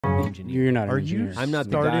engineer. You're not. Are an you engineer. I'm not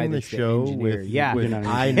the guy starting the that's the show engineer. with? Yeah. with, You're not an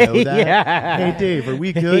I engineer. know that. Yeah. Hey, Dave, are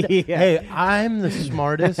we good? Yeah. Hey, I'm the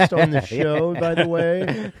smartest on the show, by the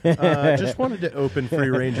way. Just wanted to open Free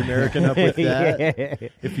Range American up with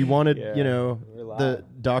that. If you wanted, We're live.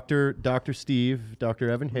 the Dr. Steve, Dr.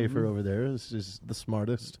 Evan Hafer over there is the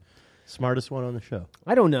smartest one on the show.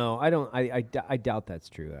 I don't know. I doubt that's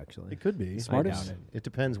true. Actually, It could be. Smartest? I doubt It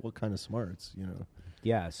depends what kind of smarts,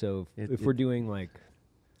 Yeah. So if It- we're doing like,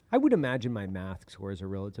 I would imagine my math scores are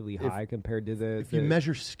relatively high compared to the. If you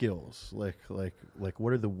measure skills, like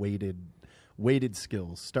what are the weighted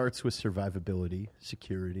skills? Starts with survivability,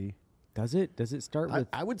 security. Does it start with?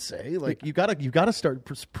 I would say you gotta start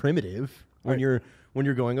primitive when you're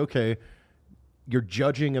going, okay, you're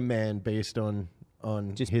judging a man based on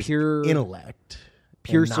Just his pure intellect,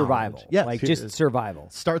 pure and knowledge. survival. Yeah, like just survival.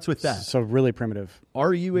 starts with that. So really primitive.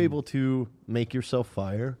 Are you able to make yourself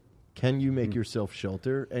fire? Can you make yourself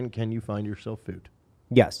shelter? And can you find yourself food?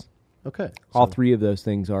 Yes. Okay. All so- three of those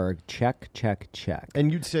things are check.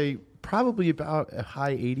 And you'd say probably about a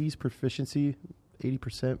high 80s proficiency,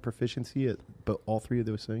 80% proficiency at but all three of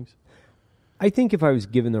those things. I think if I was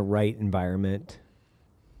given the right environment,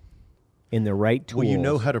 in the right tools, Well, you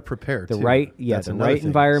know how to prepare. the too. right That's the another right thing.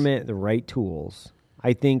 environment, the right tools,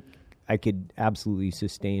 I think I could absolutely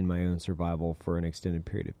sustain my own survival for an extended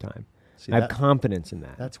period of time. See, I have confidence in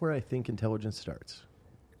that. That's where I think intelligence starts.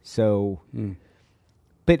 So,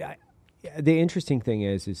 but the interesting thing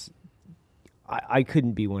is I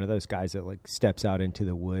couldn't be one of those guys that like steps out into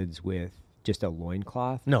the woods with just a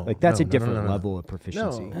loincloth. No, like that's no, a different no. level of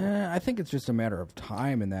proficiency. No. I think it's just a matter of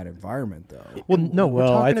time in that environment, though. Well, no, we're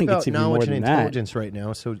Well, I talking think about it's even knowledge more and than that. intelligence right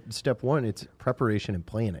now. So step one, it's preparation and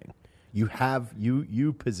planning. You have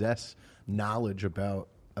you possess knowledge about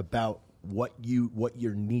what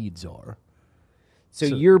your needs are. So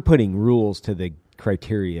you're putting rules to the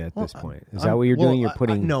criteria at this point. Is that what you're doing? You're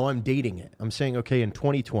putting no, I'm dating it. I'm saying, okay, in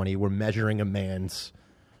 2020, we're measuring a man's,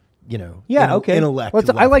 okay. intellect.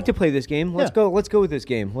 I like to level. play this game. Let's Yeah. go. Let's go with this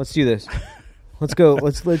game. Let's do this. Let's go.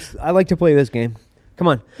 Let's. I like to play this game. Come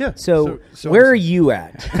on. Yeah. So So where are you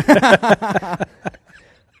at?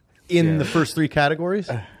 in the first three categories.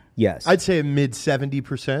 Yes. I'd say a mid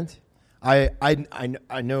 70%. I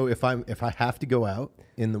know if I have to go out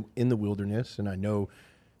in the wilderness and I know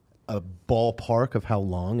a ballpark of how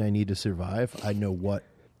long I need to survive, I know what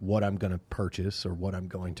I'm going to purchase or what I'm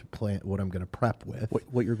going to plant, what I'm going to prep with.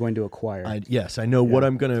 What you're going to acquire. I know what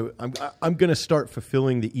I'm going to. I'm going to start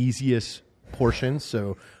fulfilling the easiest portions.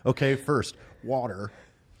 So okay, first water.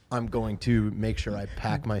 I'm going to make sure I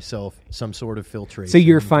pack myself some sort of filtration. so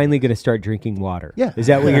you're finally going to start drinking water. Yeah. Is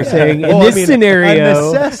that what you're saying? Well, In this I mean, scenario,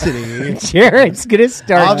 a necessity. Jared's going to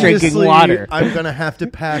start drinking Obviously, water. I'm going to have to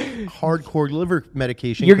pack hardcore liver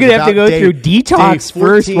medication. You're 'cause gonna have to about go through detox day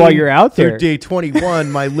first while you're out there. Through day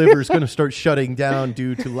 21, my liver's going to start shutting down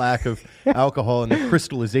due to lack of alcohol, and the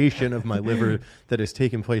crystallization of my liver that has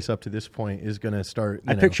taken place up to this point is going to start.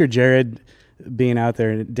 I picture Jared being out there,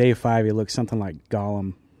 and day 5, he looks something like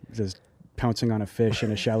Gollum, just pouncing on a fish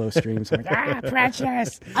in a shallow stream. So I'm like,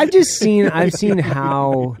 precious. I've seen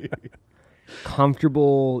how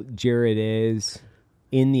comfortable Jared is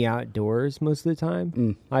in the outdoors most of the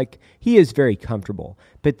time. Like he is very comfortable,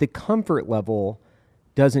 but the comfort level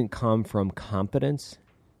doesn't come from competence.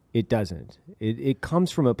 It doesn't. It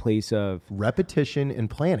comes from a place of repetition and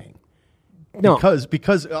planning. no.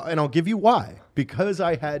 Because and I'll give you why. Because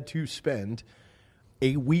I had to spend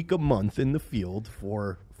a week a month in the field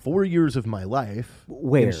for 4 years of my life.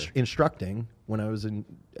 Where? Instructing when I was an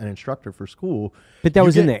instructor for school. But that You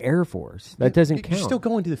was in get- the Air Force. That doesn't count. You're still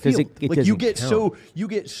going to the Does field. it Like you doesn't get count.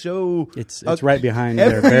 so. It's right behind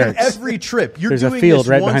their barracks. Every trip you're There's a doing field this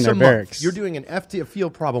right once behind a their month. barracks. You're doing a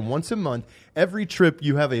field problem once a month. Every trip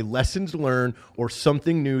you have a lessons learned or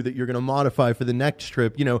something new that you're going to modify for the next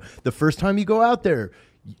trip. The first time you go out there,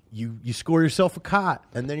 you score yourself a cot,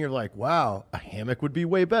 and then you're like, wow, a hammock would be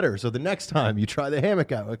way better. So the next time you try the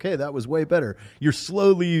hammock out, okay, that was way better. You're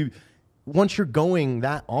slowly, once you're going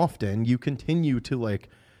that often, you continue to like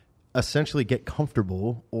essentially get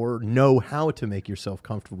comfortable or know how to make yourself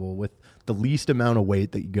comfortable with the least amount of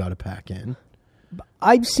weight that you got to pack in.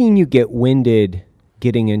 I've seen you get winded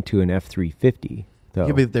getting into an F-350. Though.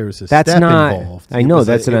 Yeah, but there was a That's step not- involved. I know, It was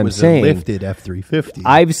that's what it I'm was saying. A lifted F-350.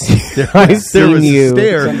 I've seen. there I've was seen you. a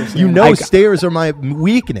stair. You know, I- stairs are my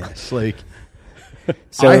weakness. Like,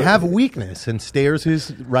 So- I have a weakness, and stairs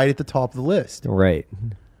is right at the top of the list. Right.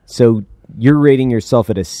 So you're rating yourself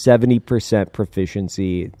at a 70%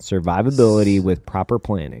 proficiency survivability with proper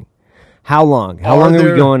planning. How long? How long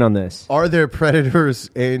are we going on this? Are there predators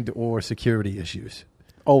and or security issues?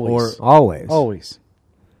 Always. Always. Always.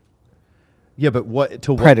 Yeah, but what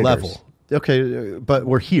to Predators. what level? Okay, but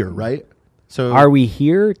we're here, right? So Are we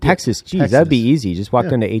here? Texas, geez, that'd be Texas. easy. Just walk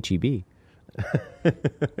down to HEB.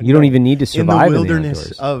 You don't even need to in the survive wilderness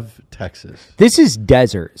outdoors. of Texas. This is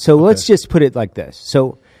desert. So let's just put it like this.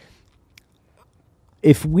 So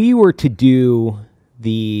if we were to do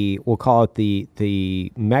we'll call it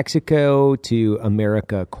the Mexico to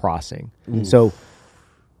America crossing. So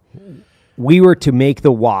we were to make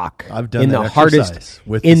the walk I've done in that the hardest exercise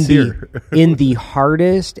with in the seer. in the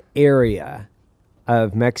hardest area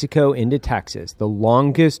of Mexico into Texas, the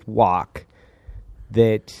longest walk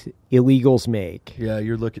that illegals make. Yeah,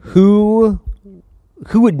 you're looking. Who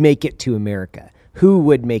would make it to America? Who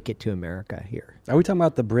would make it to America here? Are we talking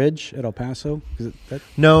about the bridge at El Paso?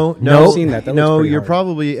 No, I've seen that. That looks no, pretty you're hard.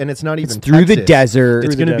 probably, and it's not even through the Texas. desert.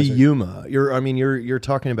 It's Through the going to be desert. Yuma. You're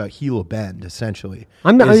talking about Gila Bend, essentially.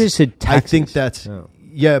 I just said I think Texas. that's Oh.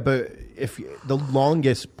 yeah, but if the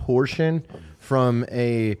longest portion from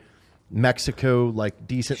a Mexico like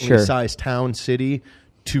decently Sure. sized town city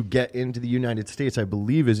to get into the United States, I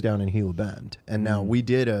believe, is down in Gila Bend. And now we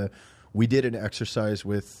did an exercise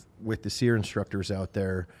with the SEER instructors out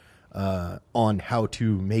there on how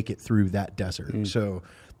to make it through that desert. So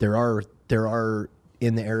there are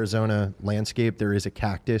in the Arizona landscape, there is a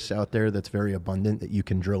cactus out there that's very abundant that you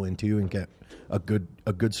can drill into and get a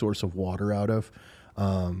good source of water out of.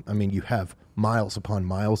 I mean, you have miles upon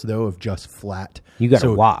miles though of just flat. You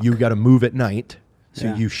gotta walk. You got to move at night. So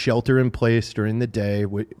Yeah. you shelter in place during the day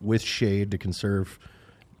with shade to conserve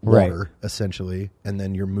Right. water, essentially, and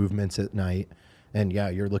then your movements at night. And yeah,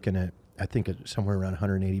 you're looking at, I think, somewhere around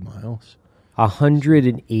 180 miles.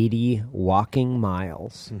 180 walking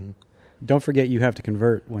miles. Don't forget you have to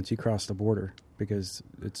convert once you cross the border because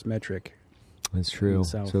it's metric. That's true.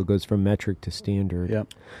 South. So it goes from metric to standard. Yep.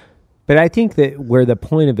 But I think that where the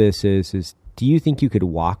point of this is do you think you could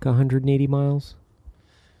walk 180 miles?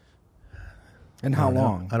 And how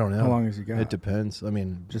long? I don't know. How long has he got? It depends. I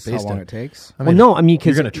mean, Just based how long on- it takes? I Well, no, I mean,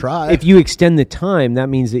 because you're going to try. if you extend the time, that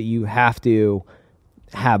means that you have to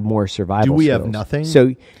have more survival Do we have skills. nothing?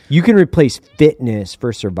 So you can replace fitness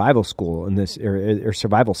for survival school in this, or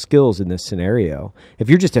survival skills in this scenario. If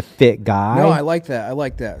you're just a fit guy, No, I like that. I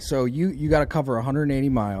like that. So you got to cover 180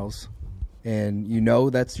 miles, and you know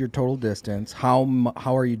that's your total distance. How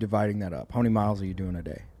are you dividing that up? How many miles are you doing a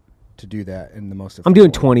day to do that in the most? I'm doing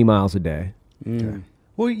efficient 20 miles a day. way? Okay.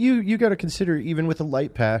 Well, you got to consider, even with a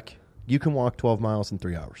light pack, you can walk 12 miles in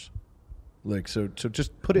 3 hours. Like, so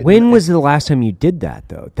just put it. When was the last time you did that,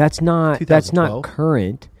 though? That's not 2012.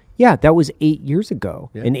 current. Yeah, that was 8 years ago,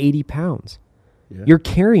 Yeah. and 80 pounds. Yeah. You're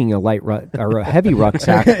carrying a light or a heavy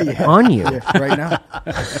rucksack on you. Yeah, right now.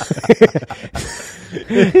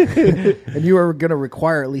 And you are going to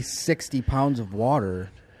require at least 60 pounds of water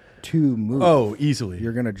to move. Oh, easily.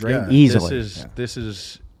 You're gonna drain Yeah, it. Easily. This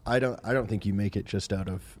is. I don't think you make it just out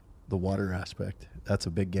of the water aspect. That's a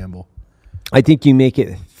big gamble. I think you make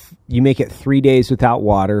it 3 days without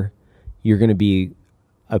water, you're going to be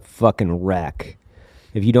a fucking wreck.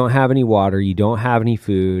 If you don't have any water, you don't have any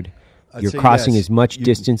food, I'd you're say crossing yes. as much You-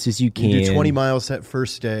 distance as you can. You do 20 miles that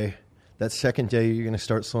first day. That second day, you're going to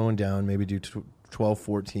start slowing down. Maybe do 12,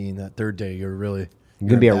 14. That third day, you're gonna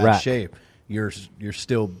in be a bad wreck. shape. You're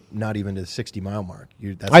still not even to the 60-mile mark.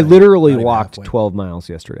 That's I not- literally not even walked halfway. 12 miles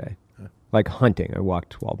yesterday. Like hunting, I walked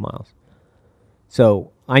 12 miles.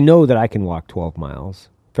 So I know that I can walk 12 miles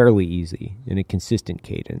fairly easy in a consistent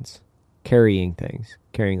cadence, carrying things.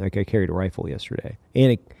 Like I carried a rifle yesterday.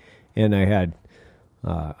 And I had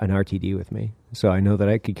an RTD with me. So I know that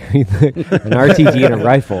I could carry an RTD and a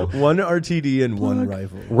rifle. One RTD and one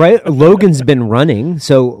rifle. Right? Logan's been running.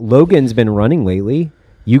 So Logan's been running lately.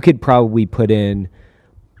 You could probably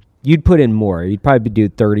you'd put in more. You'd probably do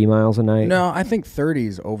 30 miles a night. No, I think 30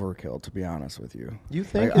 is overkill, to be honest with you. You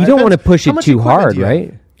think? You don't want to push How it much too equipment hard, do you have?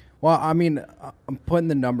 right? Well, I mean, I'm putting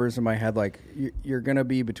the numbers in my head. Like, you're going to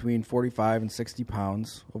be between 45 and 60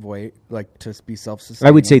 pounds of weight, like, to be self-sustaining.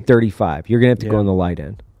 I would say 35. You're going to have to go Yeah. on the light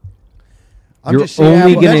end. I'm You're just saying, only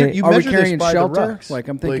you gonna- measure- you Are we measure this carrying by the shelter? rucks. Like,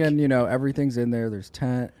 I'm thinking, everything's in there. There's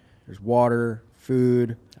tent, there's water,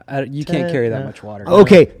 food. You can't carry that much water.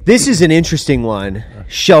 Okay, this is an interesting one.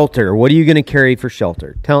 Shelter. What are you going to carry for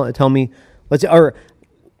shelter? Tell me. Let's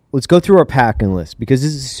go through our packing list because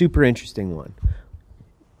this is a super interesting one.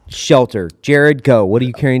 Shelter. Jared, go. What are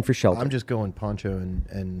you carrying for shelter? I'm just going poncho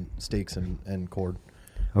and stakes and cord.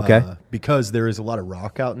 Okay. Because there is a lot of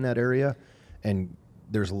rock out in that area, and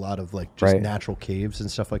there's a lot of like just Right. natural caves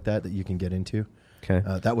and stuff like that you can get into. Okay.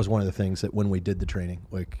 That was one of the things that when we did the training,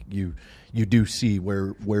 like you do see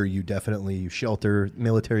where you definitely shelter,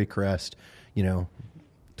 military crest,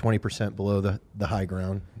 20% below the high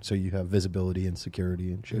ground, so you have visibility and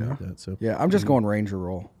security and shit like that. So Yeah, I'm just going Ranger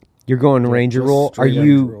roll. You're going Ranger Just roll. Are straight Ranger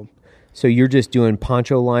you? roll. So you're just doing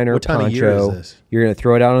poncho liner, What time of poncho. year is this? You're gonna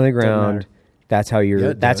throw it out on the matter. ground. That's how you're. Yeah,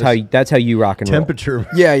 it that's does. how. That's how you rock and roll. temperature.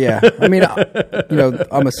 Yeah. I mean,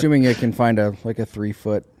 I'm assuming it can find a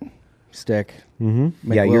 3-foot stick. Mm-hmm.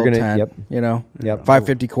 Make Yeah, a you're little gonna. tent, Yep. Yep. Yep.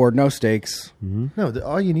 550 cord, no stakes. No,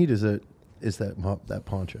 all you need is that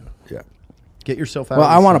poncho. Yeah. Get yourself out. Well,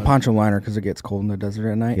 in I the want a sun. poncho liner because it gets cold in the desert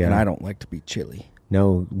at night, Yeah. and I don't like to be chilly.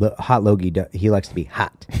 No, hot Logie. He likes to be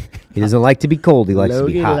hot. He doesn't like to be cold. He likes to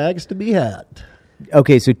be Logie hot. likes to be hot.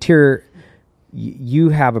 Okay, so Tyr, you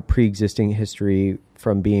have a pre-existing history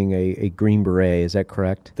from being a Green Beret. Is that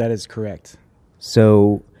correct? That is correct.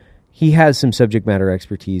 So he has some subject matter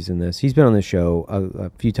expertise in this. He's been on the show a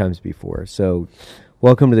few times before. So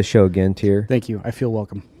welcome to the show again, Tyr. Thank you. I feel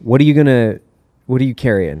welcome. What are you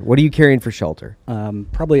carrying? What are you carrying for shelter?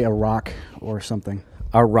 Probably a rock or something.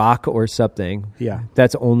 A rock or something? Yeah.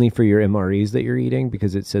 That's only for your MREs that you're eating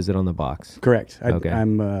because it says it on the box. Correct. Okay.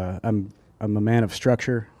 I'm a man of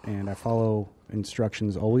structure, and I follow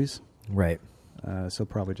instructions always. Right. So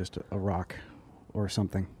probably just a rock or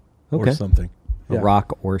something. Okay. Or something. A Yeah.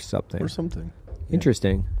 rock or something. Or something.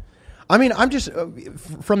 Interesting. I mean, I'm just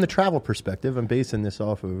from the travel perspective. I'm basing this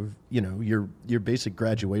off of your basic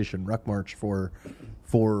graduation ruck march for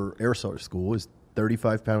airsoft school is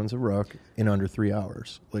 35 pounds of ruck in under 3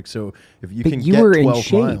 hours. Like, so if you But can you get were in 12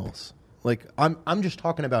 shape. miles, like I'm just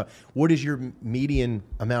talking about what is your median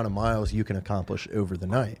amount of miles you can accomplish over the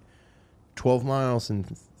night. 12 miles in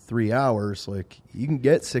 3 hours, like you can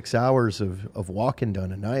get 6 hours of walking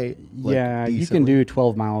done a night. Like, Yeah, you can decently. do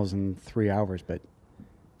 12 miles in 3 hours, but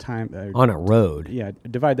time On a road. yeah,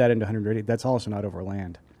 divide that into 180. That's also not over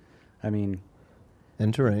land. I mean,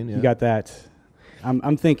 And terrain. Yeah. you got that.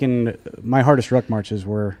 I'm thinking my hardest ruck marches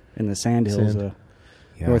were in the sand hills Sand. of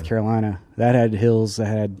Yeah. North Carolina. That had hills that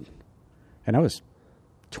had, and I was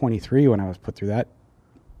 23 when I was put through that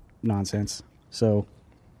nonsense. So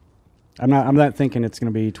I'm not thinking it's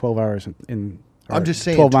going to be 12 hours in or I'm just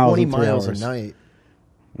saying 12 miles 20 in 3 miles hours. a night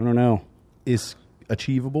I don't know. is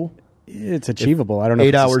achievable. It's achievable. I don't know. 8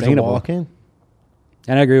 if it's hours of sustainable. walking.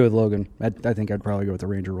 And I agree with Logan. I think I'd probably go with the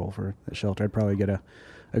Ranger roll for the shelter. I'd probably get a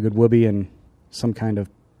good whoopee and some kind of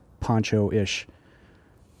poncho-ish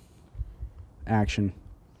action.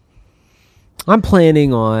 I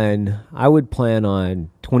would plan on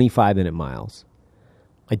 25-minute miles.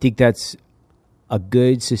 I think that's a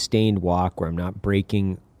good sustained walk where I'm not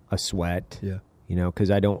breaking a sweat. Yeah.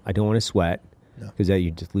 Because I don't want to sweat No. because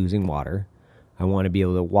you're just losing water. I want to be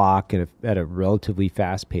able to walk at a relatively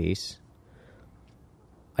fast pace.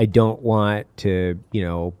 I don't want to,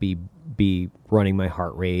 be running my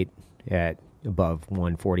heart rate at above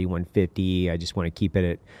 140, 150. I just want to keep it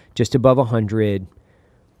at just above 100.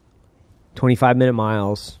 25-minute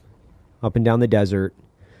miles up and down the desert.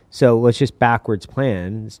 So let's just backwards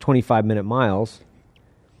plan. It's 25-minute miles,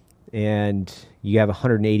 and you have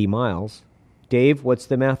 180 miles. Dave, what's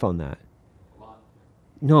the math on that?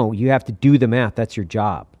 No, you have to do the math. That's your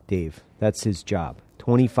job, Dave. That's his job.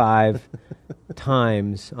 25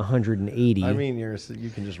 times 180. I mean, you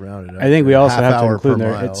can just round it up. I think we also have to Half-hour include per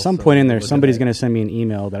there mile, at some so point in there, look at somebody's that. going to send me an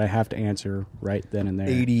email that I have to answer right then and there,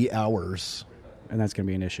 80 hours. and that's going to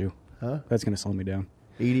be an issue. Huh? That's going to slow me down.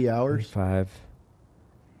 80 hours? 25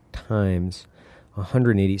 times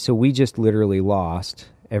 180. So we just literally lost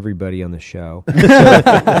everybody on the show.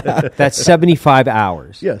 So that's 75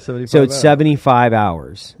 hours. Yeah, 75 So it's hours. 75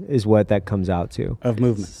 hours is what that comes out to. Of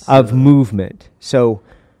movement. Of movement. So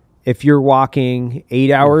if you're walking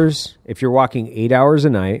 8 hours, a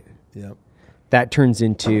night, Yep. that turns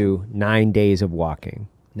into 9 days of walking.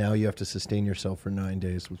 Now you have to sustain yourself for 9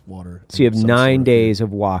 days with water. So you have Some 9 sort of- days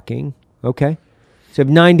of walking. Okay. So you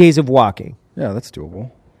have 9 days of walking. Yeah, that's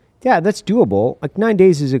doable. Yeah, that's doable. Like 9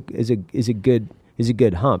 days is a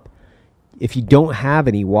good hump. If you don't have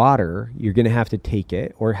any water, you're going to have to take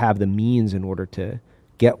it or have the means in order to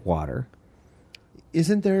get water.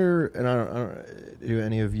 Isn't there, and I don't, do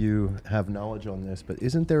any of you have knowledge on this, but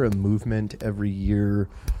isn't there a movement every year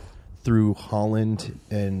through Holland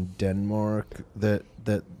and Denmark that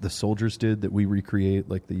the soldiers did that we recreate,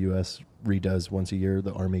 like the U.S. redoes once a year?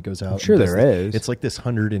 The Army goes out. I'm sure and does there is. It's like this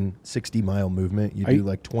 160-mile movement. You Are do you-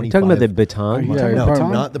 like Are 25. you talking about the baton? you Yeah, talking you're about No,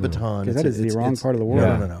 baton? not the baton. Because that is the wrong part of the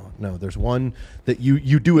world. No. There's one that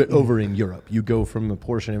you do it over in Europe. You go from a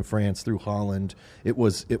portion in France through Holland. It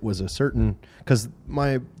was a certain, because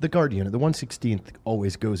the guard unit, the 116th,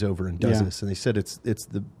 always goes over and does Yeah. this, and they said it's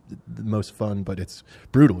the most fun, but it's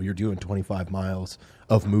brutal. You're doing 25 miles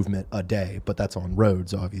of movement a day, but that's on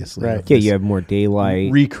roads, obviously. Right. Yeah, you have more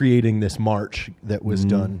daylight. Recreating this march that was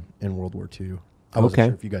done in World War II. I wasn't Okay.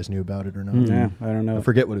 sure if you guys knew about it or not. Yeah, I don't know. I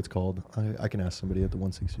forget what it's called. I can ask somebody at the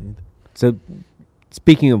 116th. So,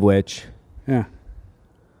 speaking of which, Yeah.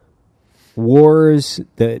 wars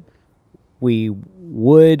that we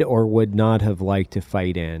would or would not have liked to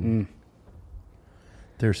fight in.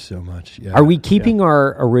 There's so much. Yeah. Are we keeping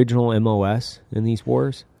our original MOS in these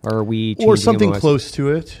wars? Or are we changing or something MOS? close to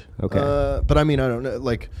it? Okay. But I mean, I don't know.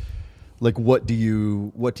 Like what do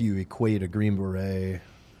you equate a Green Beret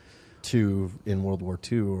to in World War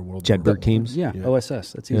II or World Jedburgh War teams? Yeah, Yeah.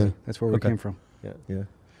 OSS. That's easy. Yeah. That's where we Okay. came from. Yeah.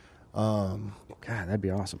 God, that'd be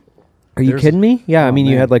awesome. Are you There's- kidding me? Yeah, I Oh, mean,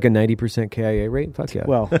 you man. had like a 90% KIA rate? Fuck yeah.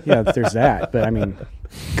 Well, yeah, there's that, but I mean,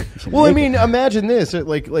 Well, I mean, imagine this.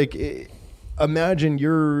 Imagine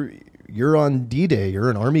you're on D-Day. You're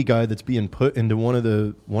an Army guy that's being put into one of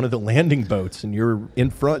the landing boats, and you're in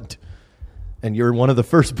front, and you're one of the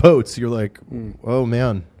first boats. You're like, oh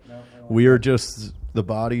man, we are just the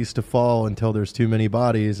bodies to fall until there's too many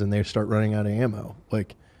bodies, and they start running out of ammo.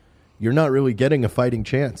 Like, you're not really getting a fighting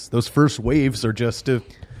chance. Those first waves are just to.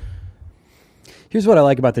 here's what I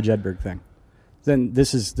like about the Jedburgh thing. Then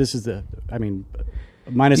this is the, I mean,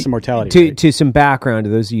 minus the mortality rate. To some background, to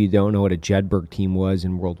those of you who don't know what a Jedburgh team was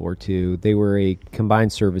in World War II, they were a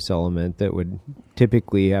combined service element that would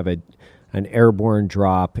typically have an airborne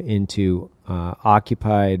drop into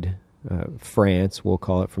occupied France, we'll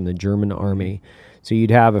call it, from the German army. So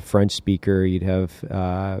you'd have a French speaker, you'd have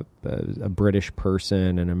a British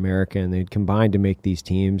person, an American. They'd combine to make these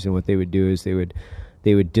teams, and what they would do is they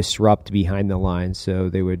would disrupt behind the lines. So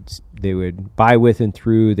they would by, with, and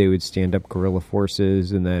through. They would stand up guerrilla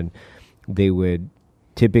forces, and then they would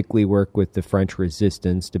typically work with the French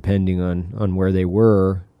resistance, depending on where they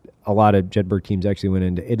were. A lot of Jedburgh teams actually went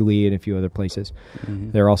into Italy and a few other places.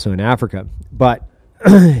 They're also in Africa. But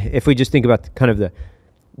if we just think about kind of the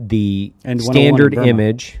And 101 in standard Burma.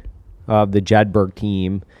 image of the Jedburgh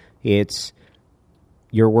team, it's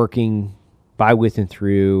you're working by, with, and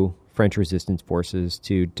through French resistance forces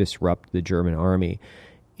to disrupt the German army.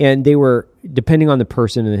 And they were, depending on the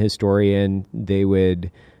person and the historian, they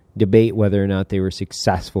would debate whether or not they were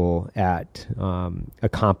successful at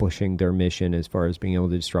accomplishing their mission as far as being able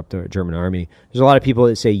to disrupt the German army. There's a lot of people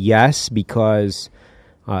that say yes, because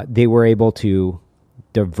they were able to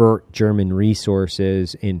divert German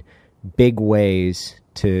resources in big ways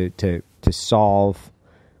to solve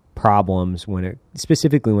problems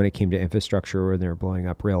specifically when it came to infrastructure, where they were blowing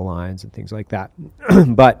up rail lines and things like that.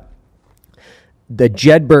 But the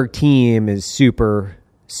Jedburgh team is super,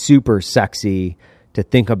 super sexy to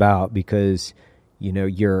think about, because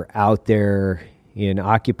you're out there in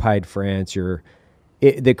occupied France.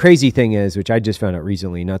 The crazy thing is, which I just found out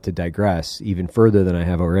recently, not to digress even further than I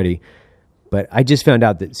have already, but I just found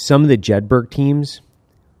out that some of the Jedburgh teams,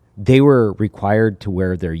 they were required to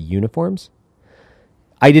wear their uniforms.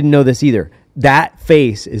 I didn't know this either. That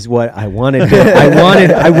face is what I wanted.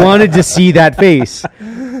 I wanted to see that face.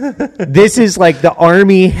 This is like the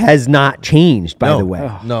army has not changed, by the way.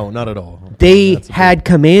 No, not at all. They That's a had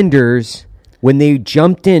commanders, when they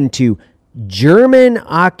jumped into German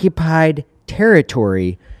occupied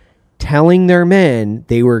territory, telling their men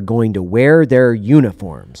they were going to wear their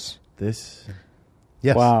uniforms. This,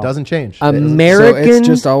 yes, Wow. doesn't change. American. So it's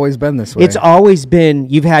just always been this way. It's always been.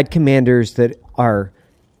 You've had commanders that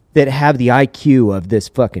have the IQ of this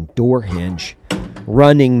fucking door hinge,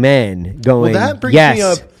 running men going. Well, that brings yes. me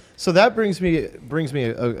up. So that brings me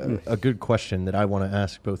a good question that I want to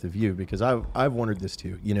ask both of you, because I've wondered this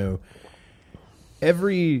too.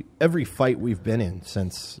 Every fight we've been in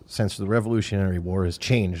since the Revolutionary War has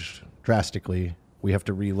changed drastically. We have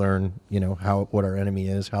to relearn, what our enemy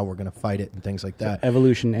is, how we're going to fight it, and things like that.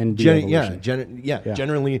 Evolution and de-evolution.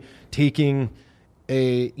 Generally taking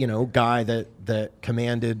a guy that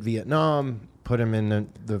commanded Vietnam, put him in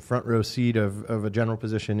the front row seat of a general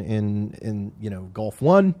position in Gulf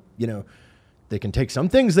One. They can take some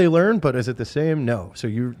things they learn, but is it the same? No. So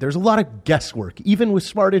there's a lot of guesswork, even with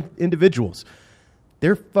smart individuals.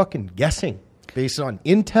 They're fucking guessing based on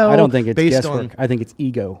intel. I don't think it's based guesswork. I think it's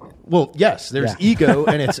ego. Well, yes, there's Yeah. ego,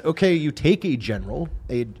 and it's okay. You take a general,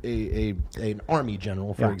 an army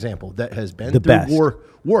general, for Yeah. example, that has been The through best.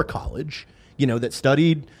 war college, that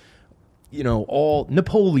studied, all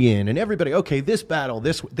Napoleon and everybody. Okay, this battle,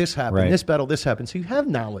 this happened. Right. This battle, this happened. So you have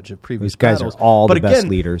knowledge of previous These guys battles. are all but the best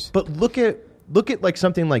leaders. But look at like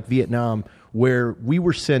something like Vietnam, where we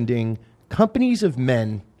were sending companies of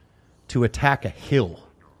men to attack a hill.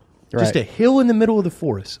 Just Right. a hill in the middle of the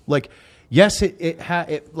forest. Like, yes,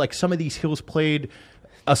 it like some of these hills played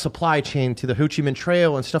a supply chain to the Ho Chi Minh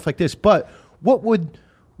Trail and stuff like this. But what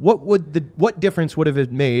difference would have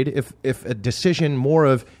it made if a decision more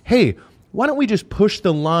of, hey, why don't we just push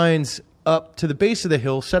the lines up to the base of the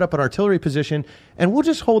hill, set up an artillery position, and we'll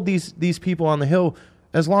just hold these people on the hill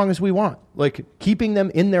as long as we want, like keeping them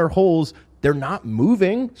in their holes. They're not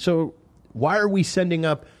moving, so why are we sending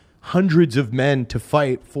up hundreds of men to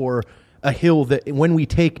fight for a hill that when we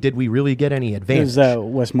take, did we really get any advantage? It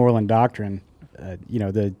was Westmoreland doctrine.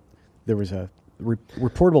 There was a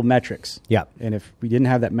reportable metrics. Yeah. And if we didn't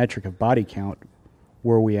have that metric of body count,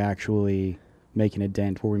 were we actually making a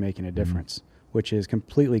dent? Were we making a difference? Which is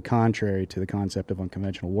completely contrary to the concept of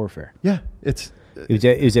unconventional warfare. Yeah, it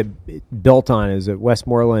was built on is a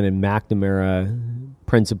Westmoreland and McNamara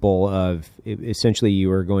principle of essentially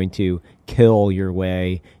you are going to kill your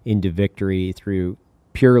way into victory through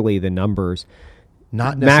purely the numbers.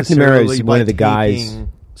 Not necessarily McNamara is one of the guys.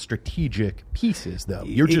 Strategic pieces, though.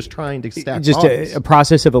 You're just trying to stack just bombs. a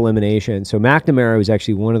process of elimination. So McNamara was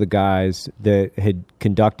actually one of the guys that had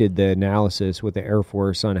conducted the analysis with the Air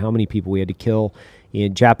Force on how many people we had to kill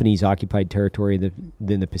in Japanese occupied territory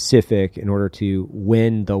in the Pacific in order to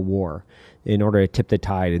win the war, in order to tip the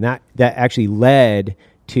tide. And that actually led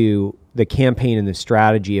to the campaign and the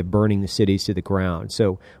strategy of burning the cities to the ground.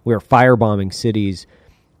 So we were firebombing cities.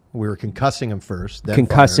 We were concussing them first, then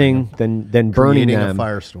concussing, then burning creating them. a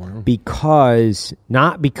firestorm.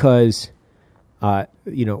 Not because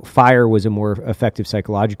fire was a more effective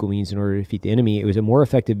psychological means in order to defeat the enemy. It was a more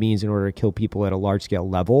effective means in order to kill people at a large scale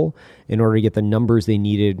level, in order to get the numbers they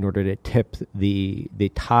needed, in order to tip the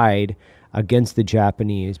tide against the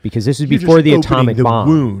Japanese. Because this is before the atomic bomb.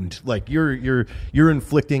 Wound, like you're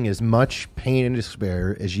inflicting as much pain and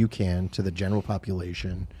despair as you can to the general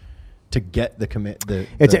population to get the commit.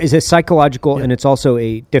 It's a psychological, and it's also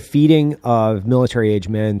a defeating of military-age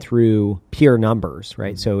men through pure numbers,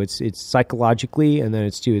 right? So it's psychologically, and then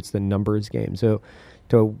it's the numbers game. So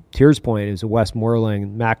to Tyr's point, it was a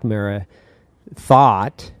Westmoreland McNamara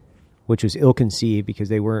thought, which was ill-conceived because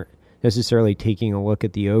they weren't necessarily taking a look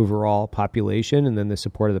at the overall population and then the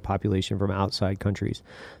support of the population from outside countries,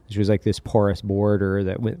 which was like this porous border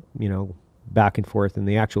that went, back and forth, and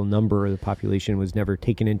the actual number of the population was never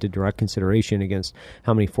taken into direct consideration against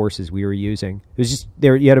how many forces we were using. It was just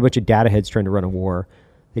there. You had a bunch of data heads trying to run a war.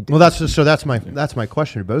 Well, that's my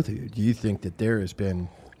question to both of you. Do you think that there has been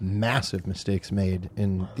massive mistakes made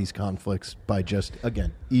in these conflicts by just,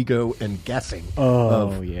 again, ego and guessing?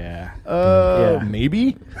 Yeah.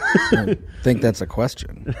 Maybe. I think that's a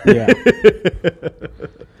question. Yeah.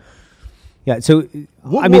 Yeah, so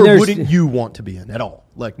what war wouldn't you want to be in at all?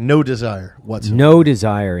 Like no desire whatsoever. No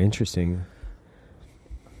desire. Interesting.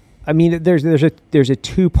 I mean, there's a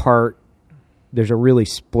two-part. There's a really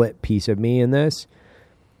split piece of me in this,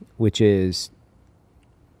 which is,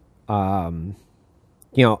 I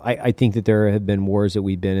think that there have been wars that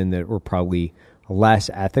we've been in that were probably less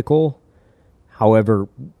ethical. However,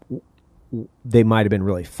 they might have been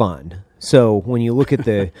really fun. So when you look at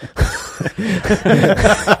the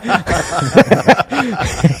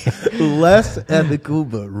less ethical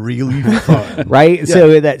but really fun, right? Yeah.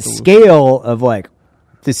 So that scale of like,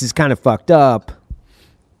 this is kind of fucked up,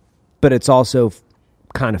 but it's also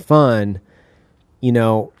kind of fun.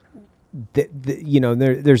 There's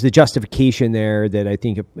the justification there that I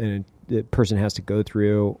think the person has to go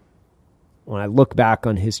through. When I look back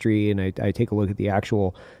on history and I take a look at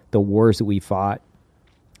the wars that we fought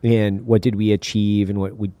and what did we achieve and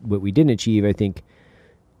what we didn't achieve, I think,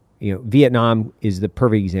 Vietnam is the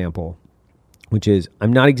perfect example, which is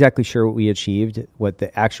I'm not exactly sure what we achieved, what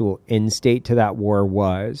the actual end state to that war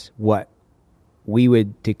was, what we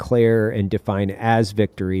would declare and define as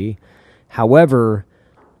victory. However,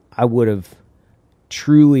 I would have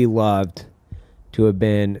truly loved to have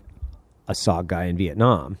been a SOG guy in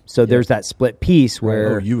Vietnam. So there's that split piece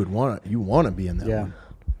where you want to be in that one.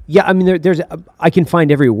 Yeah, I mean, I can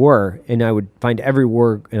find every war, and I would find every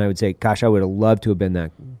war, and I would say, gosh, I would have loved to have been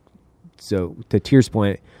that. So to Tyr's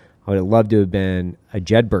point, I would have loved to have been a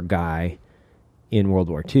Jedburgh guy in World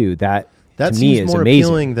War II. That to me is more amazing.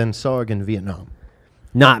 Appealing than SOG in Vietnam.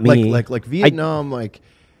 Not me. Like Vietnam,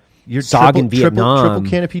 your SOG in Vietnam, triple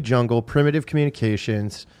canopy jungle, primitive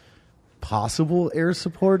communications. Possible air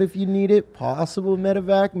support if you need it. Possible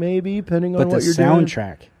medevac, maybe, depending on what you're doing. But the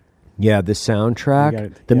soundtrack. Yeah, the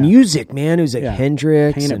soundtrack. The music, man. It was like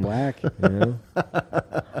Hendrix. Painted Black.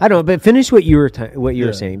 I don't know, but finish what you were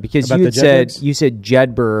saying. Because About you said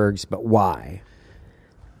Jedburghs, but why?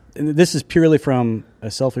 And this is purely from a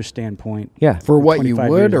selfish standpoint. Yeah. For what you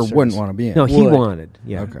would or service. wouldn't want to be in? No, he Would. wanted.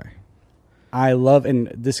 Yeah. Okay. I love,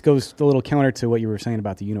 and this goes a little counter to what you were saying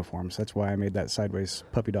about the uniforms. That's why I made that sideways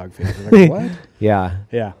puppy dog face. I was like, what? Yeah.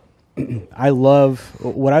 Yeah.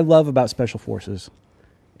 What I love about Special Forces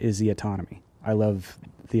is the autonomy. I love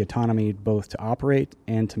the autonomy both to operate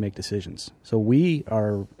and to make decisions. So we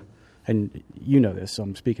are, and you know this, so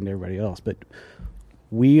I'm speaking to everybody else, but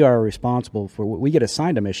we are responsible for, we get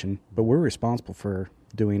assigned a mission, but we're responsible for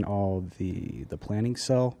doing all the planning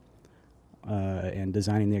cell and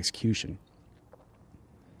designing the execution.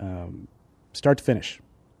 Start to finish.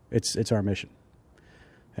 It's our mission.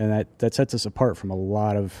 And that sets us apart from a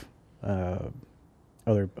lot of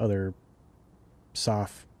other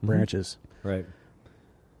soft branches. Right.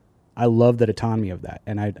 I love that autonomy of that.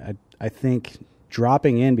 And I think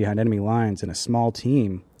dropping in behind enemy lines in a small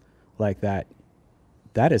team like that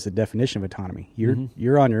is the definition of autonomy.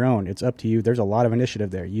 You're on your own. It's up to you. There's a lot of initiative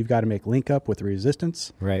there. You've got to make link up with the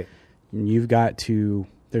resistance. Right. And you've got to,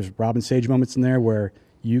 there's Robin Sage moments in there where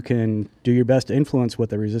you can do your best to influence what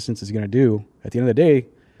the resistance is going to do. At the end of the day,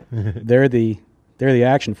 they're the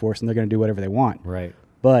action force and they're going to do whatever they want. Right.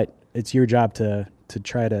 But it's your job to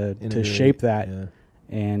try to shape that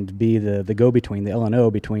and be the go-between, the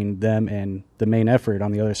L&O between them and the main effort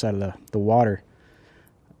on the other side of the water.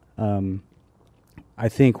 I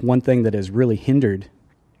think one thing that has really hindered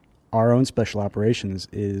our own special operations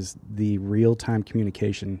is the real-time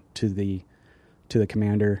communication to the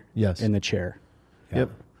commander in the chair. Yep.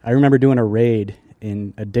 I remember doing a raid,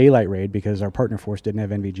 in a daylight raid, because our partner force didn't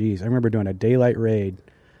have NVGs. I remember doing a daylight raid,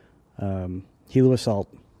 helo assault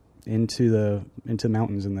into the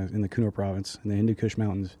mountains in the Kunar province, in the Hindu Kush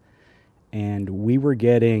mountains, and we were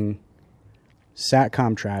getting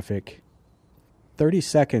SATCOM traffic 30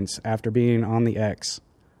 seconds after being on the X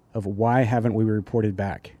of why haven't we reported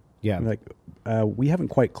back? Yeah. I'm like, we haven't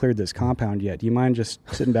quite cleared this compound yet. Do you mind just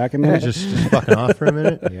sitting back a minute? just fucking off for a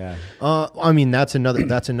minute. Yeah. I mean, that's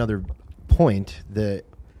another point that,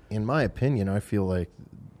 in my opinion, I feel like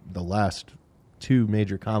the last two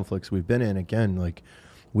major conflicts we've been in, again, like,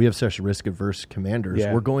 we have such risk-averse commanders.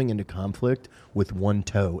 Yeah. We're going into conflict with one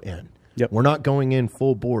toe in. Yep. We're not going in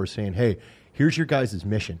full bore saying, hey, here's your guys'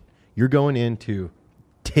 mission. You're going in to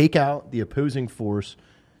take out the opposing force,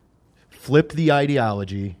 flip the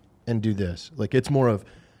ideology, and do this. Like, it's more of,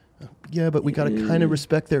 yeah, but we got to kind of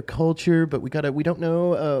respect their culture, but we don't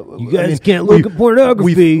know. You guys can't look at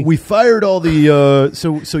pornography. We fired all the,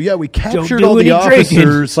 so yeah, we captured do all the any officers.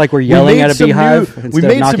 drinking. It's like we're yelling at a beehive We instead of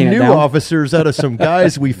made some knocking it new down. officers out of some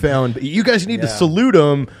guys we found. You guys need to salute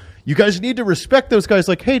them. You guys need to respect those guys.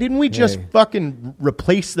 Like, hey, didn't we just fucking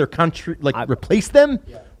replace their country? Like, replace them?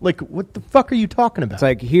 Yeah. Like, what the fuck are you talking about? It's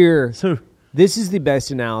like, here, this is the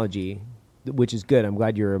best analogy, which is good. I'm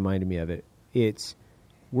glad you reminded me of it. It's,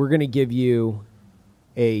 we're going to give you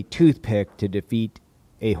a toothpick to defeat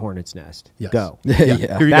a hornet's nest. Yes. Go.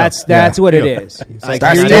 Yeah. That's what it is. It's like,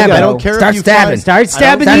 Start here you stabbing. go. I don't care Start if you stabbing. Start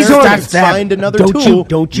stabbing I don't these care if hornets. you find another Don't tool.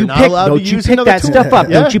 Don't you You're not pick allowed to use another that tool. stuff up.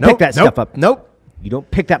 Yeah, Don't you pick that stuff up. Nope. You don't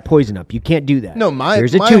pick that poison up. You can't do that. No,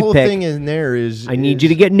 Here's a my toothpick. whole thing in there is I need you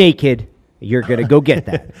to get naked. You're going to go get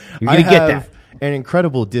that. You're going to get that. An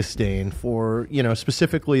incredible disdain for,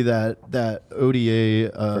 specifically that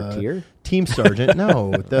ODA For Tyr? team sergeant.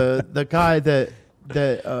 No, the guy that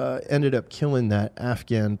ended up killing that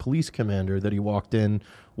Afghan police commander that he walked in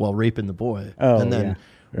while raping the boy. Oh, and then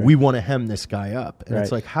Right. we want to hem this guy up. And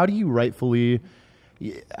it's Right. like, how do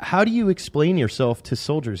you explain yourself to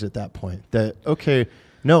soldiers at that point? That, okay,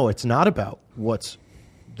 no, it's not about what's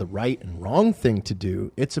the right and wrong thing to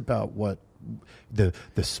do. It's about what the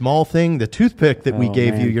small thing, the toothpick that we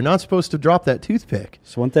gave you. Man. You're not supposed to drop that toothpick.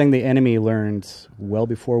 So one thing the enemy learned well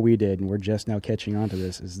before we did, and we're just now catching on to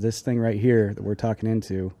this, is this thing right here that we're talking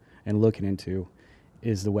into and looking into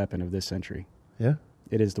is the weapon of this century. Yeah.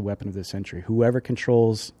 It is the weapon of this century. Whoever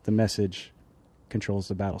controls the message controls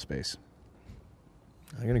the battle space.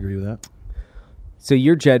 I can agree with that. So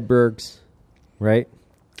you're Jedburghs, right?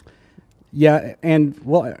 Yeah, and,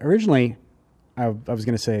 well, originally I was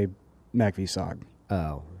going to say Mac v. SOG.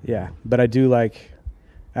 Oh. Yeah, but I do like,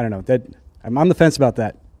 I don't know, that I'm on the fence about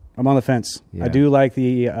that. I'm on the fence. Yeah. I do like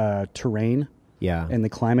the terrain Yeah. and the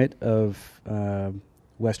climate of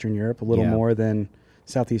Western Europe a little Yeah. more than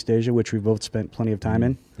Southeast Asia, which we've both spent plenty of time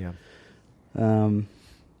in. Yeah.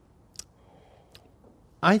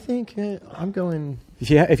 I think I'm going.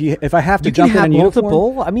 If I have to You can jump in have uniform,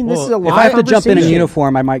 multiple. I mean, this Well, is a if lot. if I have to jump in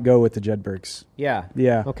uniform, I might go with the Jedburghs. Yeah.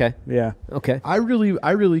 Yeah. Okay. Yeah. Okay. I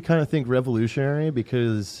really kind of think revolutionary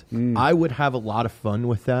because I would have a lot of fun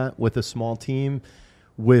with that with a small team.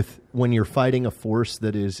 With when you're fighting a force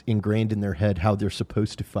that is ingrained in their head how they're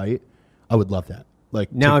supposed to fight, I would love that.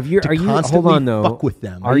 Like now, to, if you're to are you constantly hold on though? fuck with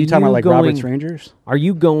them. Are you talking about like going, Robert's Rangers? Are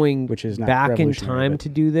you going Which is not back in revolutionary, time but- to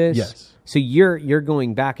do this? Yes. So you're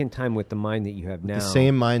going back in time with the mind that you have now. The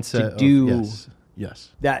same mindset. To do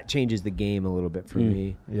yes. that changes the game a little bit for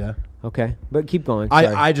me. Yeah. Okay, but keep going. Sorry.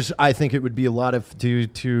 I think it would be a lot of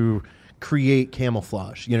to create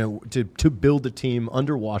camouflage. You know, to build a team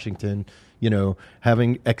under Washington. You know,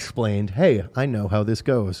 having explained, hey, I know how this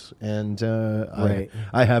goes, and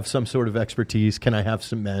I have some sort of expertise. Can I have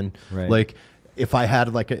some men? Right. Like, if I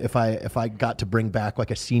had like if I got to bring back like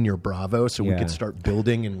a senior Bravo, so we could start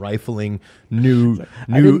building and rifling new.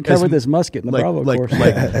 I didn't cover this musket in the like, Bravo like, course.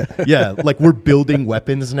 like yeah, like we're building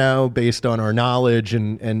weapons now based on our knowledge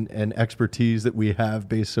and expertise that we have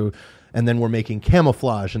based and then we're making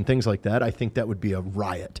camouflage and things like that. I think that would be a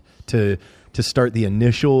riot to start the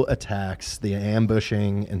initial attacks, the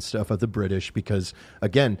ambushing and stuff of the British, because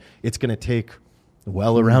again, it's going to take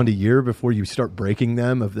around a year before you start breaking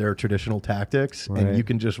them of their traditional tactics, and you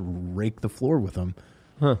can just rake the floor with them.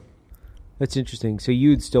 Huh. That's interesting. So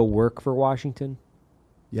you'd still work for Washington?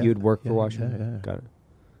 Yeah. You'd work for Washington? Yeah. Got it.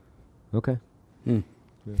 Okay.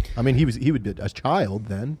 I mean, he would be a child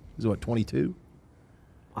then. He was what, 22?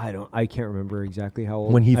 I can't remember exactly how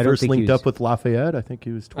old. When he I don't first think linked he was, up with Lafayette, I think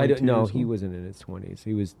he was 22. I don't know. years He old. wasn't in his 20s.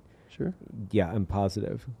 He was. Sure. Yeah, I'm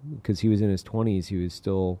positive because he was in his 20s. He was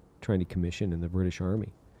still trying to commission in the British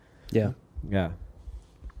Army. Yeah. Yeah.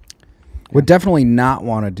 Would definitely not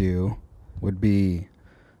want to do would be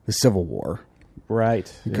the Civil War,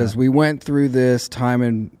 Right. because we went through this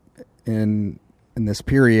time in this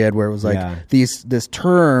period where it was like this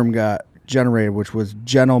term got generated, which was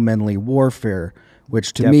gentlemanly warfare,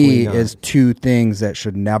 which to Definitely me not. is two things that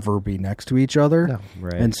should never be next to each other. No.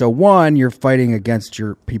 Right. And so one, you're fighting against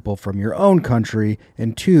your people from your own country,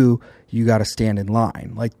 and two, you got to stand in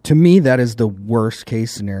line. Like, to me, that is the worst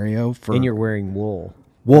case scenario for And you're wearing wool.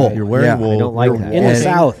 wool. You're wearing Yeah. wool. I don't like You're that. In the walking-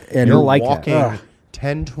 South. And You don't You're like walking that.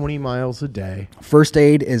 10, 20 miles a day. First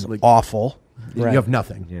aid is awful. Right. You have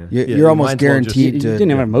nothing. Yeah. You, Yeah, you're you almost might as well just- guaranteed You to didn't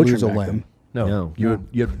have a Motrin lose a back limb. then. No.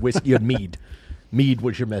 You had mead. Mead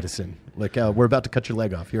was your medicine. Like, we're about to cut your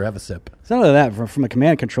leg off. Here, have a sip. It's not only that, from a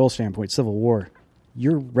command and control standpoint, Civil War,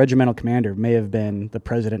 your regimental commander may have been the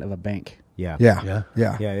president of a bank. Yeah. Yeah. Yeah.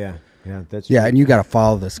 Yeah. Yeah. That's Yeah, true. and you got to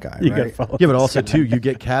follow this guy, You right? got to follow. Yeah, but also, too, you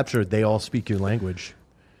get captured. They all speak your language.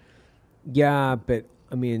 Yeah, but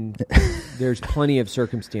I mean, there's plenty of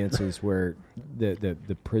circumstances where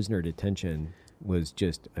the prisoner detention was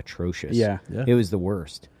just atrocious. Yeah. It was the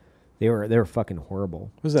worst. They were fucking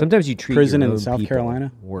horrible. Was that Sometimes you treat prison your in own South people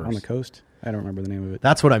Carolina worse. on the coast? I don't remember the name of it.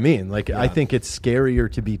 That's what I mean. Like, I think it's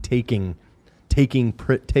scarier to be taken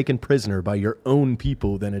prisoner by your own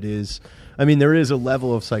people than it is. I mean, there is a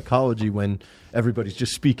level of psychology when everybody's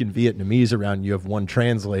just speaking Vietnamese around. You have one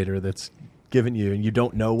translator that's giving you, and you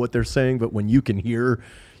don't know what they're saying. But when you can hear,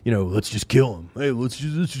 let's just kill him. Hey, let's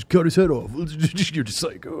just cut his head off. You're just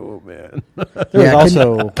like, oh man. There was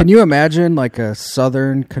also Can you imagine like a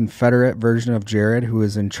Southern Confederate version of Jared who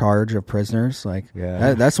is in charge of prisoners? Like,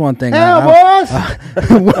 Yeah. that's one thing. boss,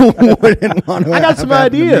 wouldn't want to I got some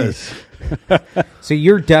ideas. So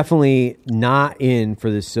you're definitely not in for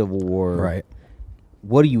the Civil War, Right.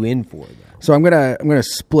 What are you in for, though? So I'm gonna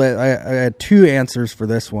split. I had two answers for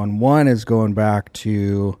this one. One is going back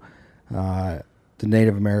to the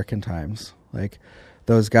Native American times, like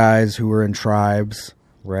those guys who were in tribes,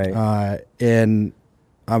 Right. and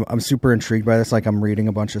I'm super intrigued by this. Like, I'm reading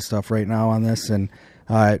a bunch of stuff right now on this, and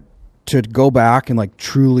to go back and like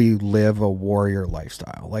truly live a warrior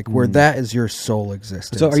lifestyle, like where that is your sole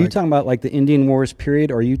existence. So are you Like, talking about like the Indian Wars period,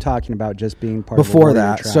 or are you talking about just being part before of a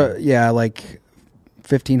warrior that? tribe? So yeah, like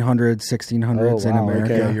 1500s, 1600s Oh, in wow,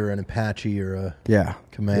 America. okay. Yeah, you're an Apache or a Yeah,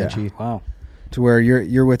 Comanche. Wow. to where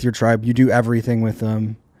you're with your tribe. You do everything with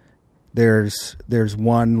them. There's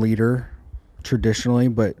one leader traditionally,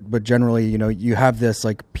 but generally, you have this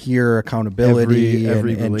like peer accountability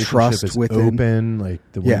Every and relationship trust is within. open. Like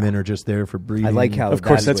the Yeah. women are just there for breathing. I like how Of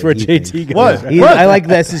course, that's where what he JT thinks. goes. What? I like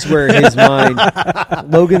this is where his mind.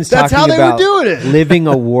 Logan's That's talking how they were about doing it. living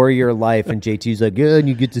a warrior life, and JT's like, "Yeah, and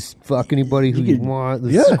you get to fuck anybody who you want."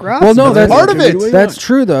 This Yeah. is great. Well, no, that's part of it. That's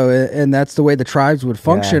true though, and that's the way the tribes would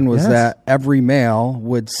function. Was Yes. that every male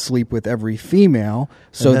would sleep with every female,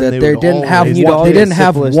 so then that they they would didn't all have raise You'd one- all they get didn't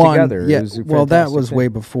have syphilis one. together. It Yeah, was a well, that fantastic was thing. way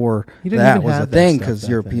before You didn't that even was a have that thing stuff because back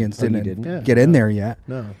Europeans then. Oh, you didn't didn't? get in there yet.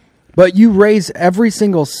 No. But you raise every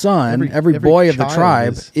single son, every Every boy of the child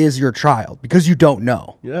tribe is your child because you don't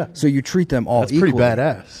know. Yeah. So you treat them all That's equally. pretty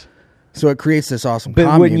badass. So it creates this awesome But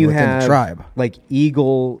commune when you within have the tribe. like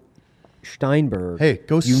Eagle Steinberg, Hey,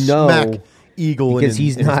 go you know, smack Eagle because in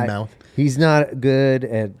he's his not mouth. he's not good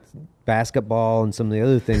at basketball and some of the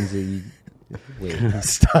other things that you. Wait,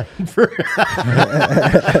 Steinberg.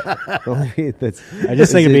 I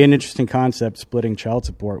just think it'd be an interesting concept, splitting child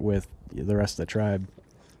support with the rest of the tribe.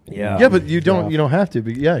 Yeah, but you don't have to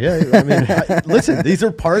be. Yeah. I mean, listen, these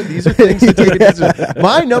are things to take attention.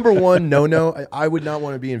 My number one no, I would not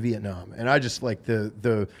want to be in Vietnam, and I just like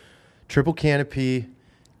the triple canopy,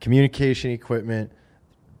 communication equipment,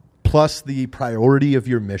 plus the priority of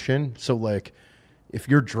your mission. So like, if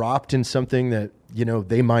you're dropped in something that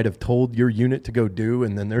they might have told your unit to go do,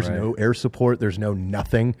 and then there's no air support, there's no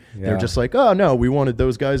nothing. Yeah. They're just like, oh no, we wanted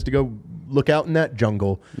those guys to go look out in that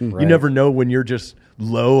jungle. Right. You never know when you're just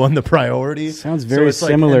low on the priority. Sounds very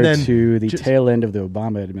similar to the tail end of the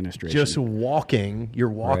Obama administration. Just you're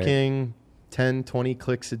walking 10, 20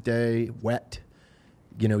 clicks a day, wet.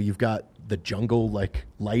 You've got the jungle like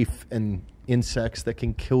life and insects that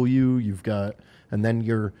can kill you. And then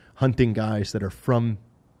you're hunting guys that are from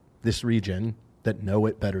this region that know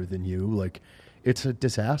it better than you. Like, it's a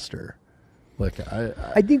disaster. Like,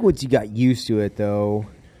 I think once you got used to it, though,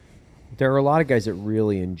 there are a lot of guys that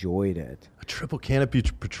really enjoyed it. A triple canopy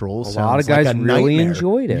patrol sounds a lot of guys like a really nightmare.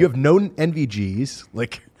 Enjoyed it. You have no NVGs.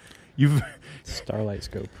 Like, you've Starlight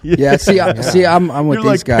scope. Yeah, see, I'm with You're these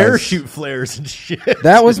like guys. Parachute flares and shit.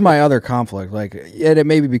 That was my other conflict. Like, it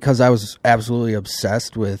may be because I was absolutely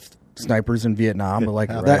obsessed with snipers in Vietnam, but like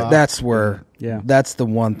that's where that's the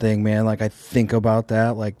one thing, man. Like, I think about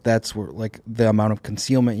that. Like, that's where like the amount of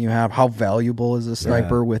concealment you have. How valuable is a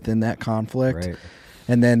sniper within that conflict? Right.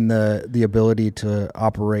 And then the ability to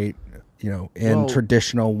operate, in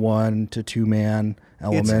traditional 1 to 2 man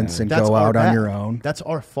elements and go out on your own. That's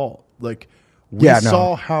our fault. Like, we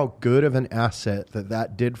saw how good of an asset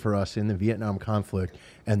that did for us in the Vietnam conflict,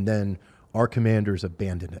 and then our commanders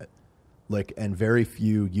abandoned it. Like, and very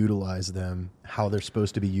few utilize them how they're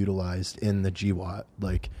supposed to be utilized in the GWAT.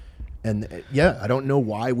 Like, and I don't know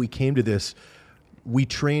why we came to this. We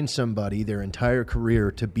trained somebody their entire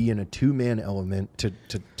career to be in a 2-man element,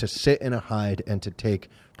 to sit in a hide and to take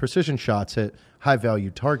precision shots at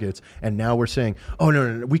high-value targets. And now we're saying, oh,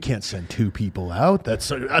 no, we can't send 2 people out.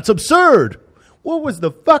 That's absurd. What was the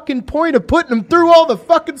fucking point of putting them through all the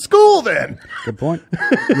fucking school then? Good point.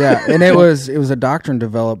 Yeah, and it was a doctrine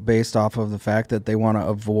developed based off of the fact that they want to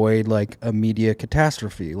avoid like a media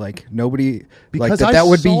catastrophe. Like, nobody because like that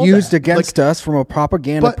would be used against us from a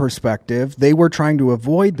propaganda perspective. They were trying to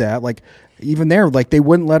avoid that. Like, even there, like, they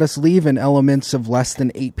wouldn't let us leave in elements of less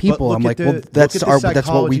than 8 people. I'm like, that's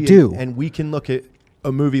what we do. And we can look at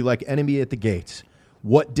a movie like Enemy at the Gates.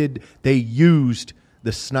 What did they used?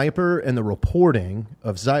 The sniper and the reporting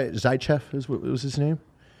of Zaychev, what was his name?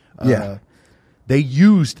 They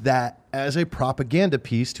used that as a propaganda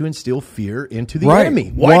piece to instill fear into the enemy.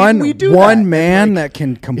 Why didn't we do one man that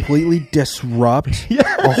can completely disrupt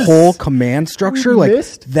a whole command structure?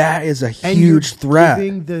 That is a huge threat.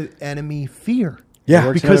 Giving the enemy fear.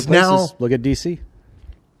 Yeah, because now look at DC.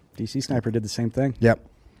 DC sniper did the same thing. Yep.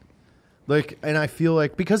 Like, and I feel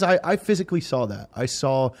like, because I physically saw that. I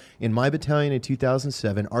saw in my battalion in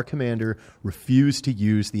 2007, our commander refused to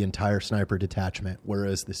use the entire sniper detachment,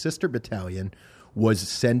 whereas the sister battalion was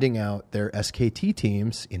sending out their SKT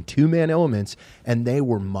teams in 2-man elements, and they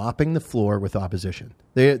were mopping the floor with opposition.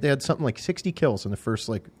 They had something like 60 kills in the first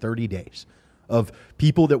 30 days of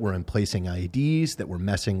people that were emplacing IEDs, that were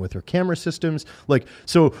messing with their camera systems. Like,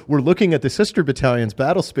 so we're looking at the sister battalion's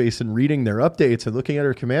battle space and reading their updates and looking at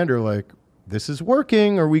our commander like, this is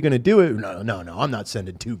working. Are we going to do it? No. I'm not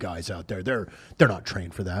sending 2 guys out there. They're not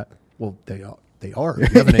trained for that. Well, they are. They are. You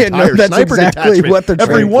have an entire sniper detachment. What they're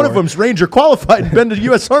Every one of them's Ranger qualified and been to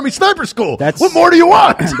U.S. Army Sniper School. What more do you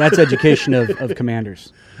want? That's education of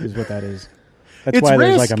commanders, is what that is. That's why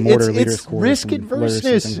there's like a mortar leader course. Risk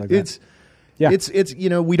adverseness. It's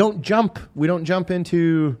we don't jump. We don't jump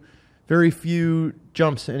into very few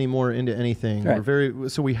jumps anymore into anything.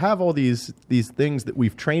 Right. So we have all these things that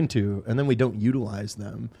we've trained to, and then we don't utilize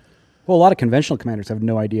them. Well, a lot of conventional commanders have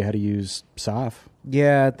no idea how to use SOF.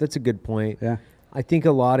 Yeah, that's a good point. Yeah. I think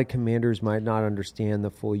a lot of commanders might not understand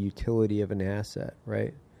the full utility of an asset,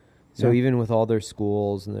 right? So even with all their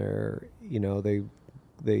schools and their,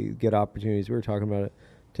 they get opportunities. We were talking about it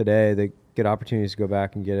today. They get opportunities to go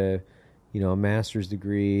back and get a master's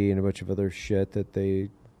degree and a bunch of other shit that they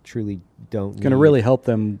truly don't. It's going to really help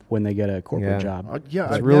them when they get a corporate job.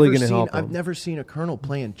 It's really going to help them. I've never seen a colonel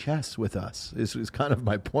playing chess with us. Is kind of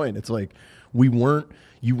my point. It's like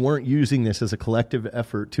you weren't using this as a collective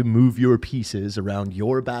effort to move your pieces around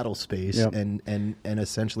your battle space and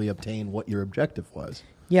essentially obtain what your objective was.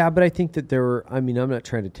 Yeah, but I think that I'm not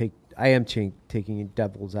trying to take. I am taking a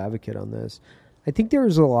devil's advocate on this. I think there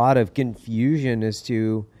was a lot of confusion as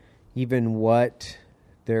to, even what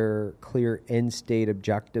their clear end state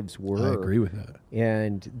objectives were. I agree with that.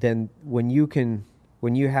 And then when you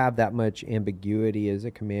have that much ambiguity as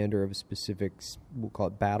a commander of a specific, we'll call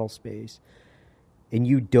it battle space, and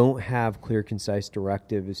you don't have clear, concise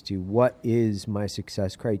directive as to what is my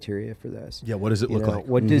success criteria for this. Yeah, what does it look like?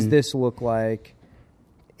 What does this look like?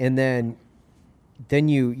 And then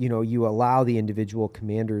you allow the individual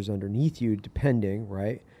commanders underneath you, depending,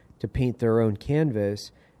 right, to paint their own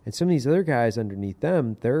canvas. And some of these other guys underneath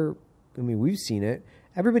them, we've seen it.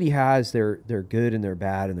 Everybody has their good and their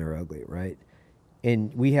bad and their ugly, right?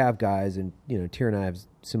 And we have guys, and Tyr and I have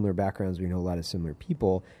similar backgrounds. We know a lot of similar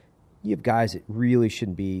people. You have guys that really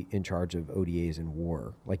shouldn't be in charge of ODAs in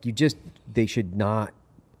war. Like they should not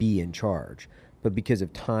be in charge. But because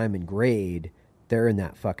of time and grade, they're in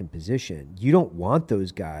that fucking position. You don't want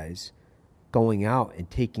those guys going out and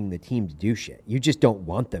taking the team to do shit. You just don't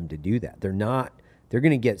want them to do that. They're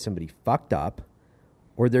going to get somebody fucked up,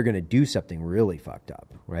 or they're going to do something really fucked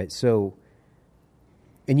up, right? So,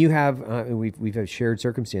 and you have, we've had shared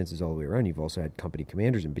circumstances all the way around. You've also had company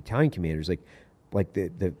commanders and battalion commanders, like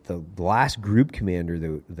the last group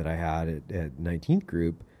commander that I had at 19th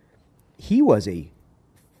Group. He was a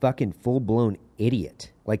fucking full-blown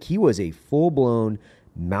idiot. Like, he was a full-blown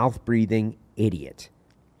mouth-breathing idiot.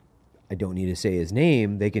 I don't need to say his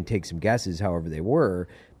name. They can take some guesses however they were.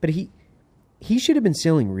 But he should have been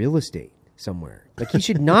selling real estate somewhere. Like, he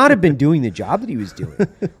should not have been doing the job that he was doing.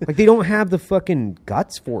 Like, they don't have the fucking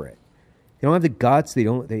guts for it. They don't have the guts. They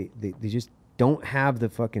just don't have the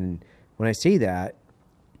fucking... When I say that,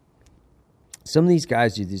 some of these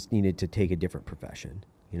guys just needed to take a different profession.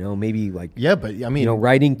 Maybe like... Yeah, but I mean...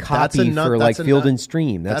 writing copy for like Field and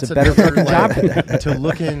Stream. That's a better fucking job for that.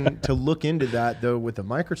 To look into that, though, with a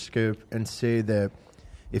microscope and say that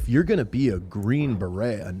if you're going to be a Green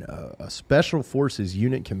Beret, a Special Forces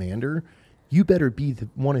unit commander, you better be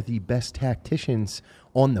one of the best tacticians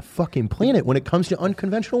on the fucking planet when it comes to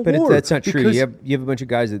unconventional war. But that's not true. You have a bunch of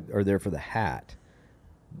guys that are there for the hat.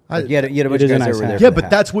 You had a bunch of guys that were there. Yeah, but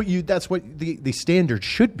that's what the standard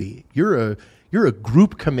should be. You're a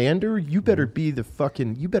group commander. You better be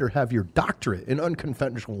you better have your doctorate in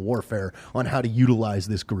unconventional warfare on how to utilize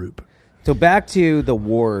this group. So back to the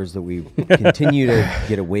wars that we continue to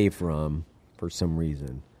get away from for some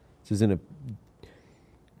reason. This isn't a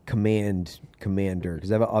commander,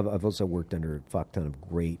 because I've also worked under a fuck ton of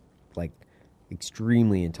great, like,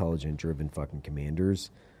 extremely intelligent, driven fucking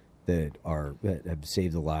commanders that have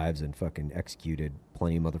saved the lives and fucking executed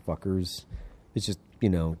plenty of motherfuckers. It's just,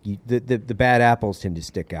 the bad apples tend to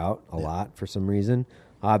stick out a lot for some reason,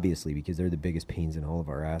 obviously, because they're the biggest pains in all of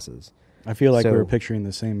our asses. I feel like we were picturing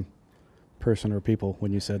the same person or people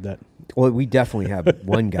when you said that. Well, we definitely have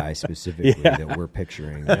one guy specifically that we're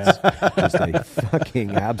picturing. That's just a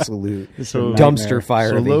fucking absolute dumpster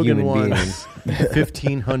fire of a Logan human being.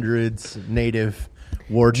 1500s native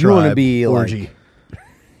war tribe. You want to be orgy. like...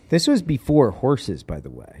 This was before horses, by the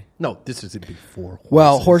way. No, this is before horses.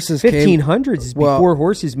 Well, horses 1500s is before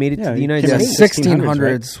horses made it to the United States.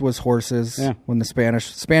 1600s was horses when the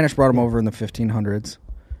Spanish brought them over in the 1500s.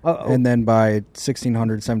 And then by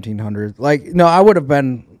 1600, 1700, I would have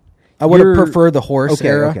preferred the horse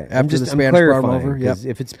era after the Spanish brought them over. Yep.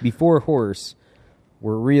 If it's before horse,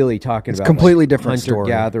 we're really talking about completely different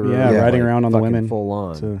story. Hunter-gatherer, riding around on the women, full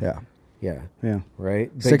on. So. Yeah,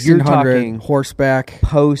 right. But 1600 horseback,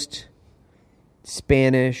 post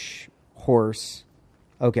Spanish horse.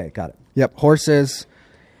 Okay, got it. Yep, horses.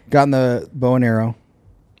 Got in the bow and arrow.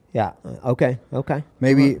 Yeah. Okay.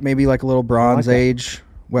 Maybe like a little Bronze Age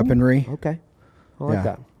weaponry. Okay. I like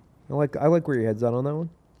that. I like where your head's at on that one.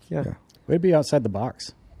 Yeah. Way be outside the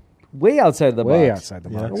box. Way outside the box. Way outside the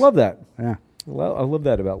box. I love that. Yeah. Well, I love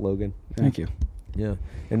that about Logan. Thank you. Yeah.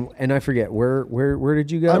 And I forget where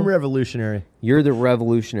did you go? I'm revolutionary. You're the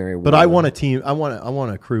revolutionary. But I want a team. I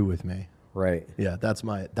want a crew with me. Right. Yeah, that's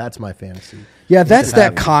my fantasy. Yeah, that's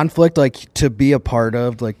that conflict, like to be a part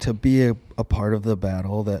of, to be a part of the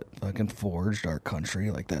battle that fucking forged our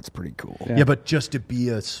country. Like, that's pretty cool. Yeah, but just to be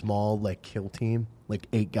a small kill team,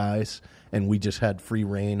 8 guys, and we just had free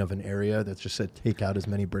reign of an area that just said take out as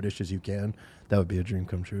many British as you can. That would be a dream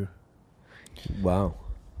come true. Wow.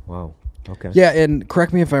 Okay. Yeah, and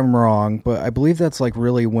correct me if I'm wrong, but I believe that's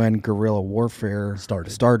really when guerrilla warfare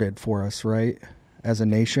started for us, right? As a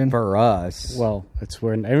nation? For us. Well, it's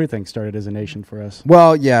when everything started as a nation for us.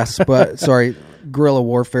 Well, yes, but sorry, guerrilla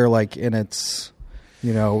warfare, in its,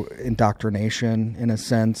 indoctrination in a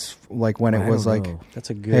sense, when it was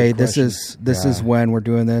that's a good hey, question. this is when we're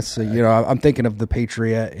doing this. So, I'm thinking of the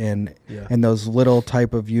Patriot and those little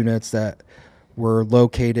type of units that were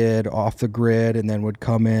located off the grid and then would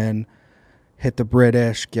come in, hit the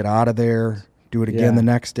British, get out of there, do it again the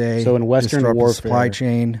next day. So in Western disrupt warfare, the supply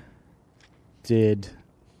chain. Did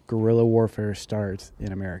guerrilla warfare start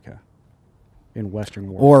in America? In Western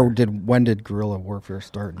warfare, Or when did guerrilla warfare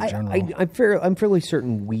start in general? I'm fairly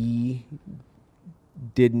certain we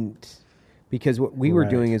didn't, because what we were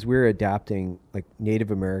doing is we were adapting like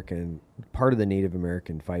Native American, part of the Native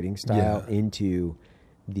American fighting style into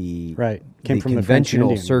the Came from the French conventional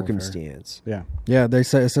Indian circumstance. warfare. Yeah, it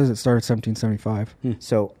says it started 1775.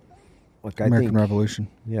 So, like American I think, Revolution.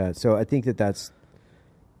 Yeah, so I think that's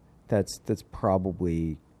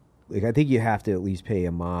probably, like, I think you have to at least pay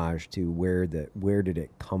homage to where did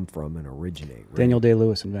it come from and originate. Right? Daniel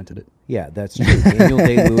Day-Lewis invented it. Yeah, that's true. Daniel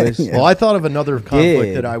Day-Lewis. Well, I thought of another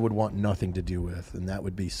conflict that I would want nothing to do with, and that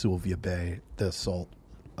would be Suvia Bay, the assault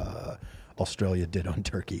Australia did on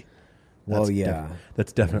Turkey.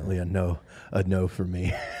 That's definitely a no for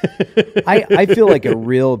me. I feel like a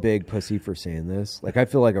real big pussy for saying this. Like, I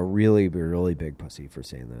feel like a really, really big pussy for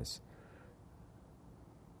saying this.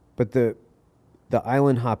 But the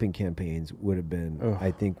island hopping campaigns would have been,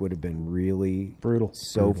 I think, would have been really brutal.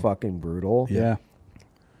 Fucking brutal. Yeah.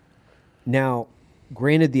 Now,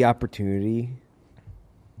 granted the opportunity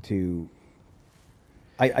to,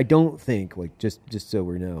 I don't think, like, just so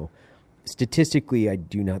we know, statistically, I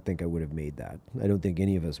do not think I would have made that. I don't think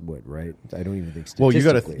any of us would, right? I don't even think statistically. Well,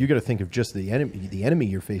 you got to think of just the enemy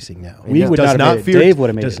you're facing now. We would not have made it. Dave would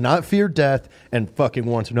have made it. Does not fear death and fucking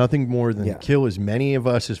wants nothing more than kill as many of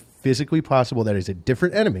us as physically possible. That is a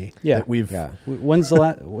different enemy. Yeah, that we've. Yeah. When's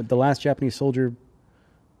the last Japanese soldier?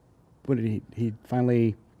 When did he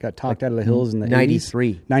finally got talked out of the hills in the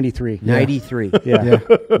 93. 80s? 93. 93. Yeah.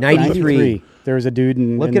 93. There was a dude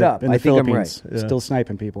in the Philippines still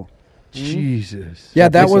sniping people. Jesus. Yeah,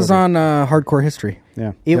 that was on Hardcore History.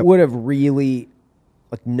 Yeah. It would have really,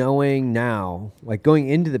 like, knowing now, like, going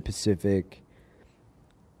into the Pacific,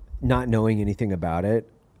 not knowing anything about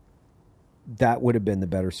it, that would have been the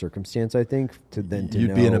better circumstance, I think, to You'd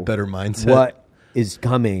know be in a better mindset. What is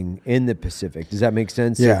coming in the Pacific. Does that make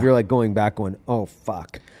sense? Yeah. So if you're, like, going back going, oh,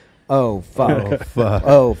 fuck. Oh, fuck. Oh, fuck.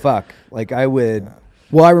 Oh, fuck. Like, I would...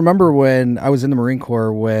 Well, I remember when I was in the Marine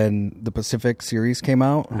Corps when the Pacific series came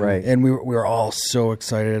out, right? And we were all so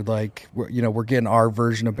excited, like we're getting our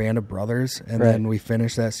version of Band of Brothers, and then we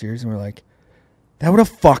finished that series, and we're like, that would have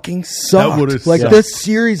fucking sucked. Like this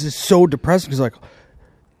series is so depressing because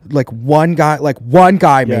like one guy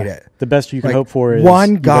made it. The best you can hope for is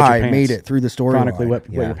one guy made it through the story. Chronically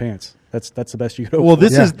wet your pants. That's the best you can hope. Well,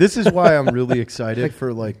 for. this is why I'm really excited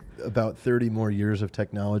for like about 30 more years of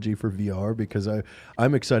technology for VR, because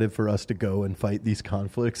I'm excited for us to go and fight these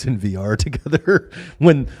conflicts in VR together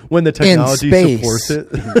when the technology supports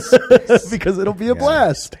it, because it'll be a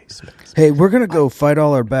blast. Hey, we're gonna go fight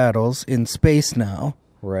all our battles in space now,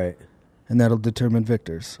 right? And that'll determine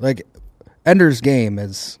victors. Like Ender's Game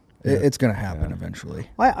is. It's going to happen eventually.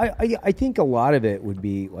 I think a lot of it would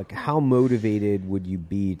be like, how motivated would you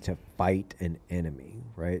be to fight an enemy,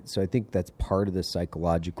 right? So I think that's part of the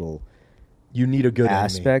psychological. You need a good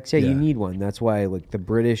aspects. enemy. Yeah, you need one. That's why, like, the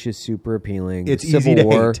British is super appealing. It's the easy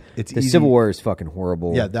Civil War, to hate. The Civil War is fucking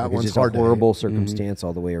horrible. Yeah, that one's just hard a to horrible hate. circumstance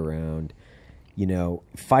all the way around. You know,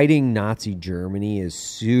 fighting Nazi Germany is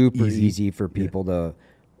super easy for people to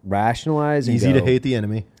rationalize. And Easy to hate the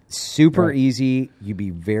enemy. Super easy. You'd be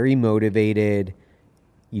very motivated.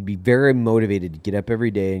 You'd be very motivated to get up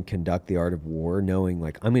every day and conduct the art of war, knowing,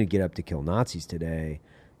 like, I'm going to get up to kill Nazis today.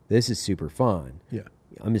 This is super fun. Yeah.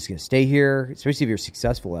 I'm just going to stay here, especially if you're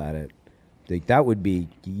successful at it. Like, that would be,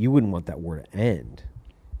 you wouldn't want that war to end.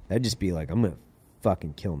 That'd just be like, I'm going to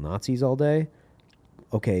fucking kill Nazis all day.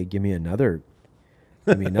 Okay, give me another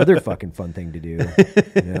fucking fun thing to do.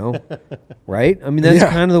 You know? Right? I mean, that's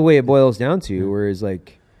kind of the way it boils down to, whereas,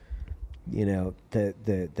 like, you know,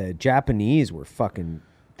 the Japanese were fucking,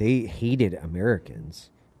 they hated Americans.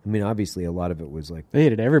 I mean, obviously, a lot of it was like, they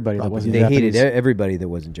hated everybody that wasn't they Japanese. hated everybody that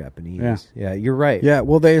wasn't Japanese. Yeah, you're right. Yeah,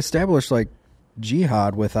 well, they established like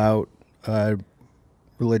jihad without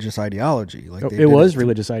religious ideology. Like it was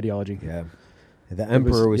religious ideology. Yeah, the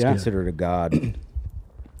emperor was considered a god,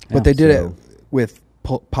 but they did it with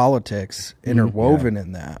politics interwoven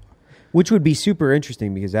in that. Which would be super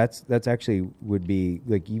interesting, because that's actually would be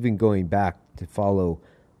like, even going back to follow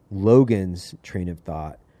Logan's train of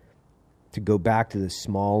thought, to go back to the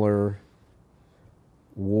smaller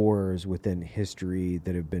wars within history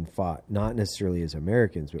that have been fought, not necessarily as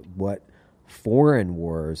Americans, but what foreign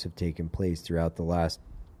wars have taken place throughout the last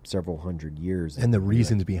several hundred years. And the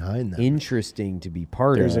reasons behind them. Interesting to be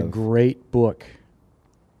part There's of. a great book.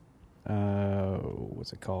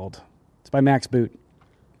 What's it called? It's by Max Boot.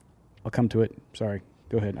 I'll come to it. Sorry.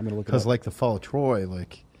 Go ahead. I'm going to look it up. Because like the Fall of Troy,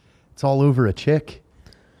 like it's all over a chick.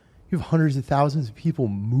 You have hundreds of thousands of people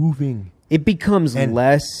moving. It becomes and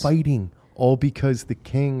less fighting, all because the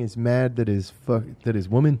king is mad that his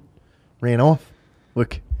woman ran off.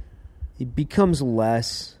 Look, it becomes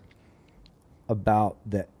less about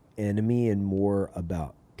the enemy and more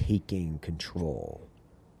about taking control.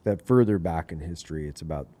 That further back in history, it's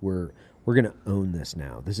about we're going to own this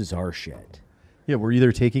now. This is our shit. yeah, we're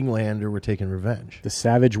either taking land or we're taking revenge. The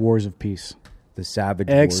Savage Wars of Peace. The Savage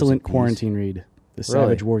Excellent Wars of Peace. quarantine read. The Really?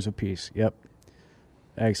 Savage Wars of Peace. Yep.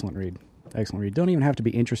 Excellent read. Excellent read. Don't even have to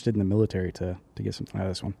be interested in the military to get something out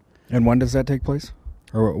of this one. And when does that take place?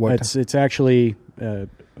 Or what? It's actually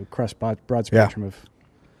across broad spectrum of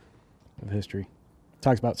history.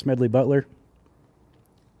 Talks about Smedley Butler.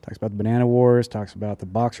 Talks about the Banana Wars. Talks about the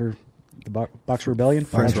Boxer Rebellion.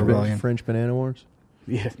 French Rebellion. French Banana Wars.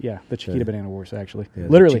 Yeah, the Chiquita Banana Wars. Actually, Yeah,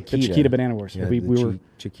 literally the the Chiquita Banana Wars. Yeah, we the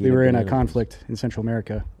we were in a Banana conflict in Central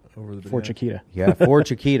America Over the for banana. Chiquita. Yeah, for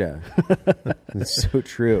Chiquita. That's so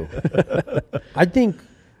true. I think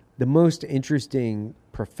the most interesting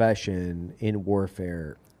profession in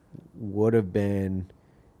warfare would have been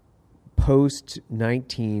post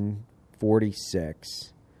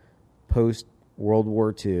 1946, post World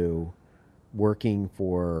War II, working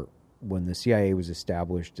for when the CIA was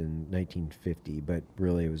established in 1950, but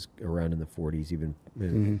really it was around in the 40s. Even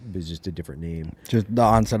it was just a different name. Just the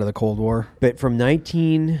onset of the Cold War. But from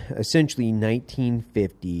essentially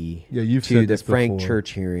 1950 Yeah, you've to said the this Frank before.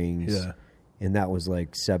 Church hearings, Yeah. and that was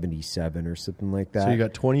like 77 or something like that. So you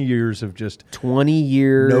got 20 years of just 20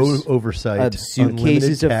 years no oversight, of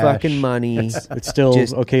suitcases of unlimited fucking cash. money, It's still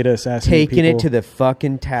Just okay to assassinate taking people. it to the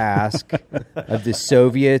fucking task of the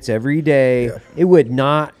Soviets every day. It would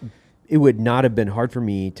not have been hard for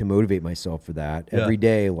me to motivate myself for that every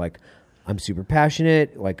day. Like, I'm super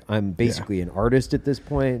passionate. Like, I'm basically an artist at this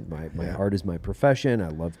point. My art is my profession. I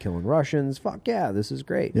love killing Russians. Fuck yeah, this is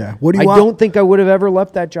great. Yeah. What do I you want? don't think I would have ever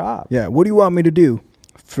left that job. Yeah. What do you want me to do?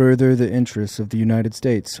 Further the interests of the United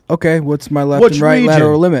States. Okay. What's my left Which and right region?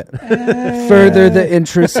 lateral limit? Further the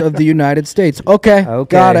interests of the United States. Okay.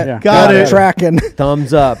 Okay. Got it. Yeah. Got it. Tracking.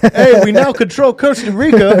 Thumbs up. Hey, we now control Costa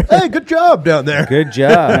Rica. Hey, good job down there. Good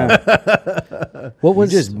job. What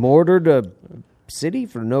was You just mortared a city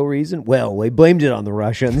for no reason? Well, they blamed it on the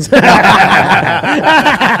Russians.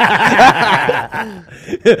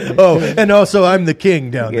 Oh, and also I'm the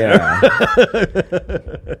king down there. Yeah.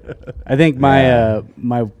 I think my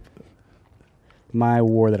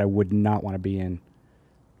war that I would not want to be in.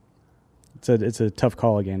 It's a tough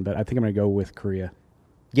call again, but I think I'm going to go with Korea.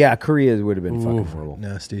 Yeah, Korea would have been fucking horrible.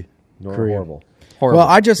 Nasty. Korea. Horrible. Horrible.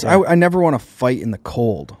 Well, I never want to fight in the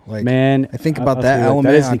cold. Like, Man, I think about I'll that tell you what,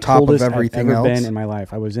 element that is on the top of coldest everything I've ever else. been in my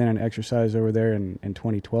life. I was in an exercise over there in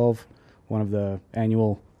 2012, one of the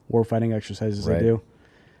annual warfighting exercises Right. they do.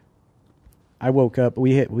 I woke up.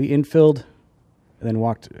 We infilled, and then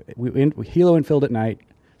walked. We helo infilled at night,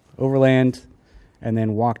 overland, and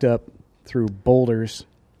then walked up through boulders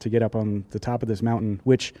to get up on the top of this mountain.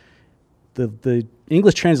 Which the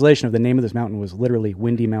English translation of the name of this mountain was literally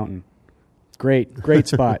Windy Mountain. Great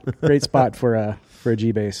spot. Great spot for a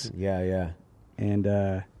G base. yeah. And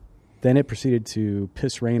then it proceeded to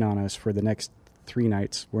piss rain on us for the next 3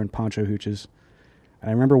 nights. We're in poncho hooches.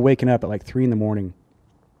 And I remember waking up at like 3 a.m.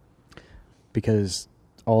 because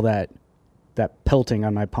all that pelting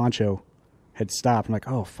on my poncho had stopped. I'm like,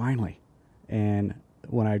 oh, finally. And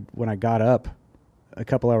when I got up a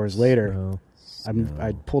couple hours later,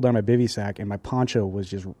 I pulled down my bivy sack and my poncho was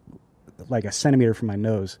just like a centimeter from my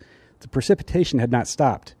nose. The precipitation had not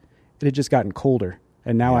stopped. It had just gotten colder.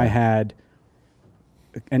 And now I had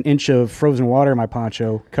an inch of frozen water in my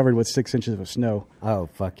poncho covered with 6 inches of snow. Oh,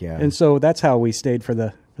 fuck yeah. And so that's how we stayed for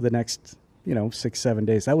the next, 6-7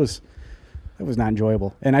 days. That was not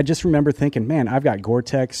enjoyable. And I just remember thinking, man, I've got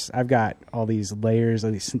Gore-Tex, I've got all these layers,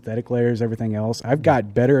 all these synthetic layers, everything else. I've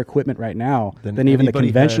got better equipment right now than even the anybody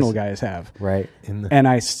conventional has. guys have. Right. And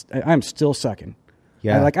I'm still sucking.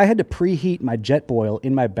 Yeah. I had to preheat my jet boil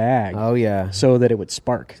in my bag. Oh, yeah. So that it would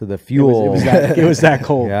spark. So the fuel. It was that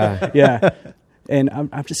cold. Yeah. Yeah. And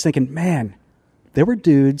I'm just thinking, man, there were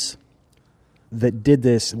dudes that did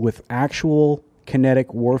this with actual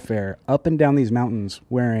kinetic warfare up and down these mountains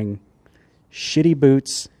wearing shitty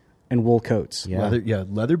boots and wool coats. Yeah.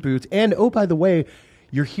 Leather boots. And, oh, by the way,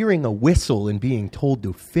 you're hearing a whistle and being told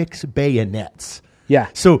to fix bayonets. Yeah.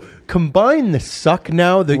 So combine the suck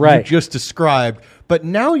now that you Right. just described, but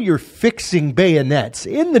now you're fixing bayonets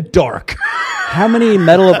in the dark. How many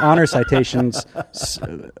Medal of Honor citations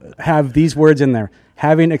have these words in there?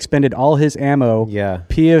 having expended all his ammo, Yeah.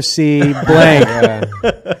 PFC blank,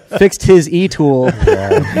 fixed his E-tool.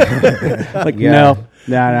 Like, Yeah.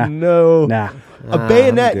 no. A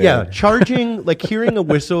bayonet, I'm yeah, good. charging, like hearing a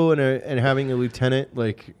whistle and having a lieutenant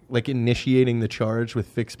like initiating the charge with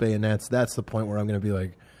fixed bayonets. That's the point where I'm going to be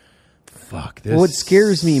like, fuck this. What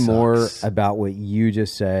scares me more sucks. about what you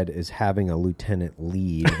just said is having a lieutenant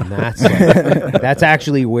lead. And that's like, that's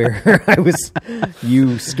actually where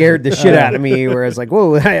you scared the shit out of me. Where I was like,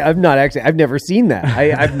 whoa, I've never seen that.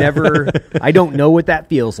 I don't know what that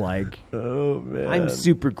feels like. Oh man, I'm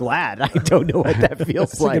super glad I don't know what that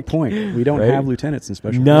feels That's like. a good point. We don't Right? have lieutenants in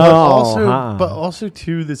special No. forces. but also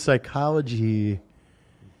too, the psychology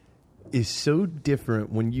is so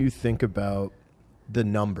different when you think about the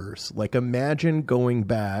numbers. Like, imagine going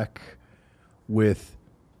back with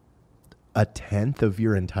 1/10 of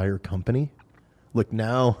your entire company. Look,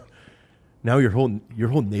 now your whole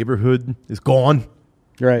neighborhood is gone.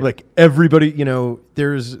 Right. Like, everybody,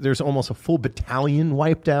 there's almost a full battalion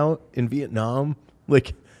wiped out in Vietnam.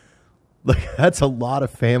 Like that's a lot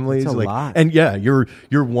of families. That's a like, lot. And yeah, you're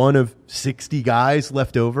one of 60 guys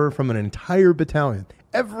left over from an entire battalion.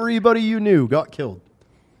 Everybody you knew got killed.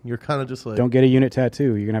 You're kind of just like, Don't get a unit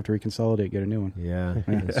tattoo. You're going to have to reconsolidate, get a new one. Yeah,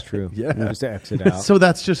 that's true. Yeah. Just exit out. So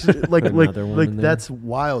that's just like Another one in there. that's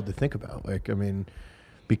wild to think about. Like, I mean,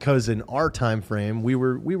 because in our time frame, we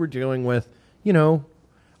were dealing with,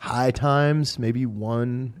 high times, maybe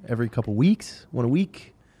one every couple weeks, one a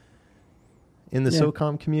week in the Yeah.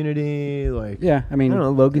 SOCOM community. Like, Yeah, I I mean, don't know,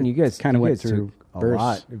 Logan. You guys kinda you went guys through took a bursts.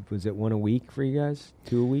 lot. Was it one a week for you guys?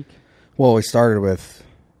 2 a week? Well, we started with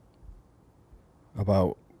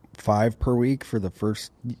about 5 per week for the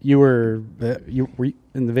first. you were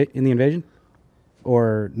in the invasion,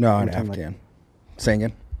 or No, we're in talking Afghan.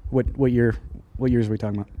 Singing. What years are we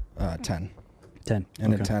talking about? 10. 10.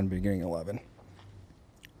 And Okay. at 10, beginning 11.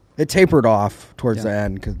 It tapered off towards Yeah. the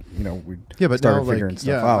end because, we yeah, but started now, figuring like, stuff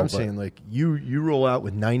yeah, out. I'm but- saying, like, you roll out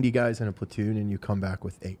with 90 guys in a platoon and you come back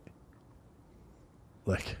with 8.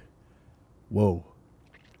 Like, whoa.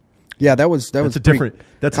 Yeah, that was That's a pretty different.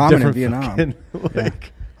 That's a common different in Vietnam. fucking,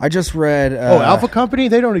 like, I just read. Alpha Company,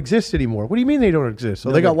 they don't exist anymore. What do you mean they don't exist? So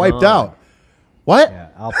No, they got they're wiped gone. out. What? Yeah,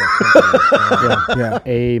 Alpha. Yeah,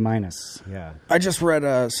 A minus. Yeah. I just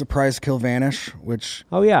read Surprise Kill Vanish, which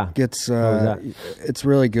Oh yeah. gets. was It's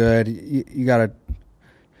really good. You gotta.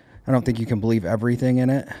 I don't think you can believe everything in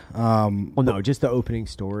it. Well, no, just the opening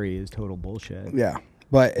story is total bullshit. Yeah,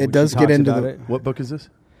 but When it does she get talks into about the. it. What book is this?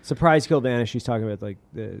 Surprise Kill Vanish. She's talking about like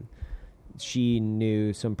she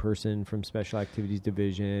knew some person from Special Activities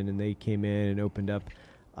Division, and they came in and opened up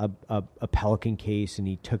a Pelican case, and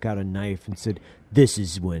he took out a knife and said, "This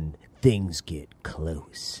is when things get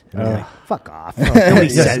close." And I'm like, fuck off! Nobody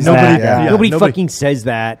says nobody- that. yeah, Nobody nobody- fucking says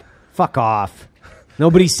that. Fuck off.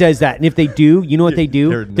 Nobody says that, and if they do, you know what they do?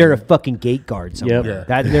 They're They're a fucking gate guard somewhere. Yep.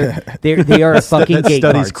 That they are a fucking that gate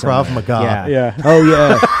studies guard. Krav somewhere. Maga. Yeah. Yeah. Oh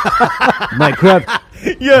yeah. My Krav.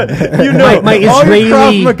 Yeah, you know, My all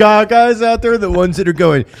Israeli- you Krav Maga guys out there, the ones that are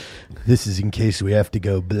going, this is in case we have to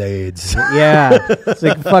go blades. Yeah, it's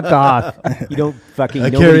like fuck off. You don't fucking. I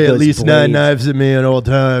nobody carry at goes least 9 blades. knives at me at all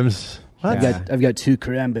times. What? Yeah. I've got 2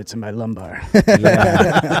 karambits in my lumbar.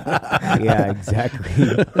 Yeah, yeah,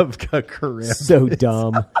 exactly. I've got Korean. So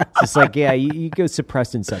dumb. It's like you go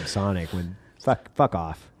suppressed and subsonic when fuck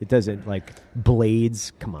off. It doesn't like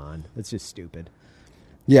blades. Come on, that's just stupid.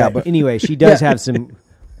 Yeah, but anyway, she does have some.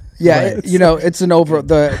 yeah, Right. it's an over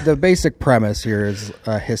the basic premise here is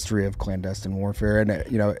a history of clandestine warfare, and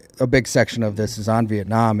a big section of this is on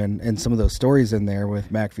Vietnam, and some of those stories in there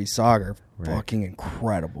with McAfee Saga are fucking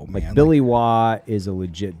incredible, man. Like Billy Waugh is a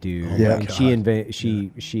legit dude. Yeah. And she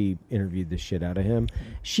interviewed the shit out of him.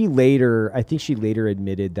 I think she later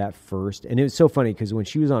admitted that first. And it was so funny because when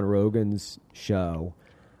she was on Rogan's show,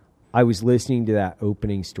 I was listening to that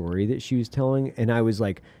opening story that she was telling, and I was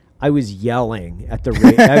yelling at the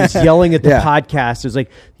I was yelling at the Yeah. podcast. I was like,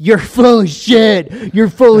 "You're full of shit. You're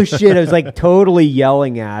full of shit." I was like totally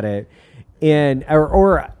yelling at it, and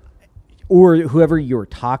or whoever you're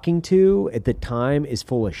talking to at the time is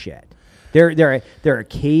full of shit. They're a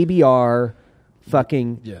KBR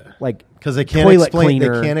fucking like 'Cause they can't toilet explain- they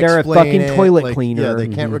cleaner. can't They're a explain fucking it. toilet Like, cleaner. yeah, they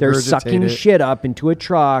can't They're regurgitate sucking it. shit up into a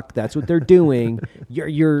truck. That's what they're doing.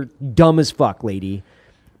 You're dumb as fuck, lady,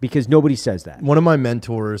 because nobody says that. One of my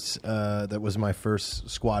mentors, that was my first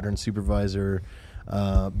squadron supervisor,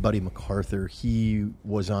 Buddy MacArthur, he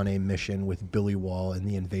was on a mission with Billy Waugh in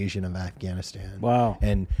the invasion of Afghanistan. Wow.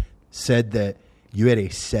 And said that you had a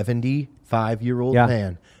 75-year-old Yeah.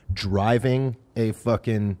 man driving a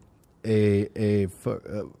fucking a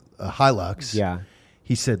Hilux. Yeah.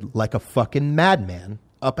 He said, like a fucking madman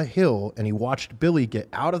up a hill, and he watched Billy get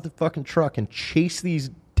out of the fucking truck and chase these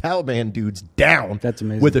Taliban dudes down. That's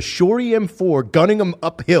amazing. With a short M4, gunning them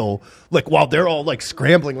uphill, like while they're all like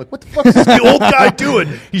scrambling. Like, what the fuck is this old guy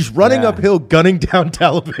doing? He's running uphill, gunning down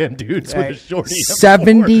Taliban dudes with a short M4.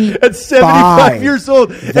 75 At 75 years old.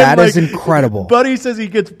 That is incredible. Buddy says he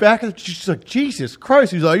gets back and she's like, Jesus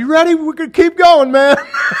Christ. He's like, you ready? We're going to keep going, man.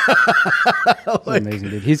 That's amazing,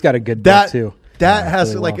 dude. He's got a good book, too. That has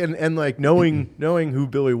to, Billy like, Wall. and like knowing who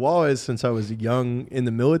Billy Wall is since I was young in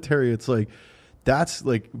the military, it's like, that's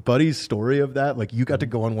like Buddy's story of that. Like, you got to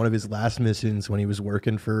go on one of his last missions when he was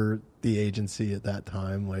working for the agency at that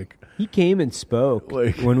time. Like, he came and spoke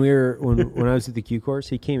Like- when I was at the Q course.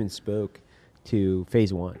 He came and spoke to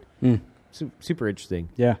Phase 1. Super interesting.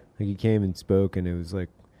 Yeah. Like, he came and spoke, and it was like,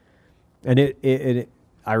 and it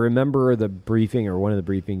I remember the briefing, or one of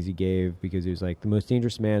the briefings he gave, because he was like, the most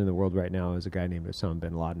dangerous man in the world right now is a guy named Osama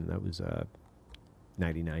bin Laden. That was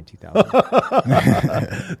 99,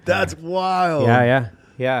 2000. that's wild.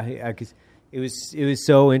 Yeah. Cause it was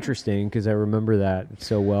so interesting because I remember that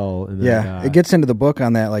so well. And then, Yeah, it gets into the book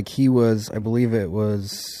on that. Like, he was, I believe it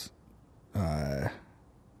was,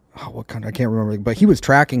 what kind? I can't remember, but he was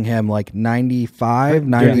tracking him like 95,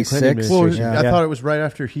 96. Well, Yeah. I thought it was right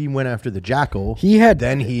after he went after the Jackal. He had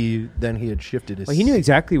then he had shifted his. Well, he knew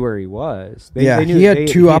exactly where he was. he had he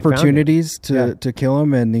two had found opportunities him. to kill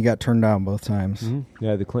him, and he got turned down both times. Mm-hmm.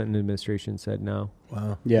 Yeah, the Clinton administration said no.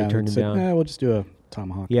 Wow. Yeah, They turned him it's like, down. we'll just do a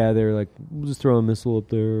Tomahawk. Yeah, they're like, we'll just throw a missile up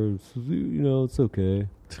there. It's okay.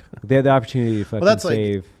 They had the opportunity to fucking that's like-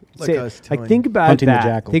 save. like Say- I was like telling think about Hunting that. the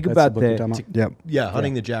Jackal. Think That's about the book you're the. talking about? Yep. Yeah,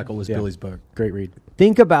 Hunting the Jackal was Billy's book. Great read.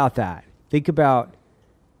 Think about that. Think about.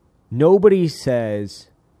 Nobody says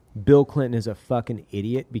Bill Clinton is a fucking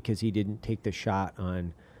idiot because he didn't take the shot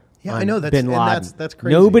on. Yeah, on I know that's Bin and Laden. that's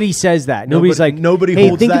crazy. Nobody says that. Nobody's Nobody- like, nobody Hey,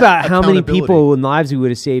 holds think that about how many accountability." people and lives we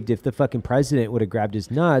would have saved if the fucking president would have grabbed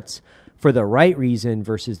his nuts for the right reason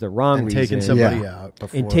versus the wrong and reason. taking somebody Yeah. out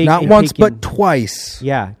before. And take- Not and once, taking- but twice.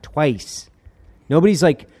 Yeah, twice. Nobody's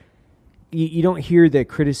like, you don't hear the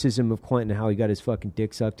criticism of Clinton, how he got his fucking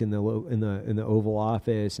dick sucked in the Oval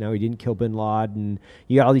Office. Now he didn't kill Bin Laden.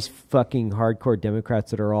 You got all these fucking hardcore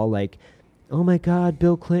Democrats that are all like, "Oh my God,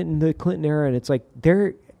 Bill Clinton, the Clinton era," and it's like,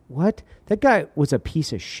 what? That guy was a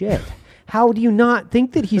piece of shit. How do you not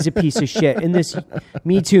think that he's a piece of shit in this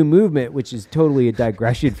Me Too movement, which is totally a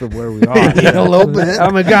digression from where we are? A little bit.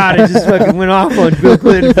 Oh my God, I just fucking went off on Bill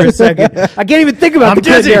Clinton for a second. I can't even think about the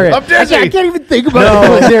Clinton era. I'm dizzy. I can't even think about the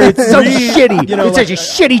Clinton era. It's so shitty. You know, It's like, such a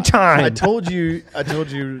shitty time. I told you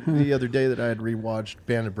the other day that I had rewatched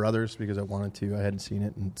Band of Brothers because I wanted to. I hadn't seen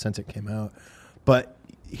it since it came out. But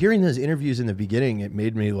hearing those interviews in the beginning, it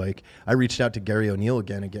made me like, I reached out to Gary O'Neill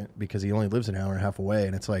again because he only lives an hour and a half away.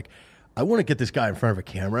 And it's like, I want to get this guy in front of a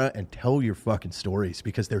camera and tell your fucking stories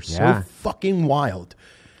because they're so fucking wild.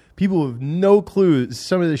 People have no clue.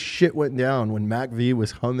 Some of this shit went down when MacV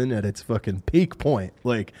was humming at its fucking peak point.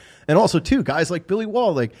 Like, and also too, guys like Billy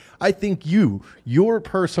Wall. Like, I think your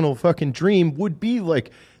personal fucking dream would be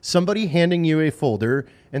like somebody handing you a folder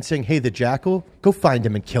and saying, "Hey, the Jackal, go find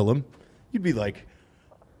him and kill him." You'd be like,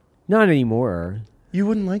 Not anymore. you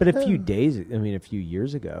wouldn't like But that? a few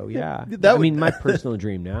years ago, yeah. that would- my personal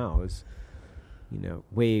dream now is,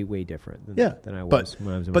 way, way different than I was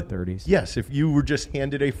when I was in my 30s. Yes, if you were just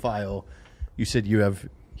handed a file, you said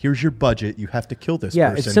here's your budget, you have to kill this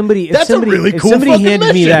Yeah, person. if somebody really if cool somebody fucking handed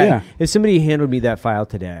me mission. that Yeah. if somebody handed me that file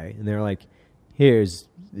today and they're like, "Here's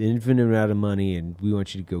the infinite amount of money and we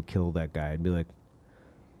want you to go kill that guy," I'd be like,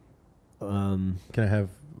 Can I have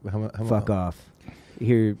how "Fuck off.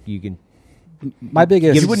 Here you can." My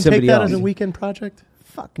biggest. Give You wouldn't somebody take that else. as a weekend project?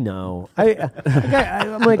 Fuck no.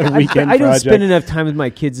 I'm like, A weekend I don't spend project. enough time with my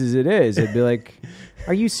kids as it is. I'd be like,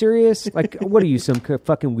 are you serious? Like, what are you, some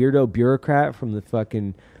fucking weirdo bureaucrat from the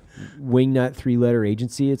fucking wingnut 3-letter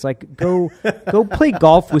agency? It's like, go play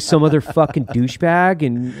golf with some other fucking douchebag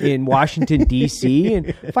in Washington, D.C.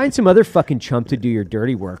 and find some other fucking chump to do your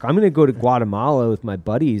dirty work. I'm going to go to Guatemala with my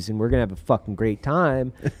buddies and we're going to have a fucking great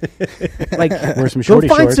time. Like, Wear some go shorty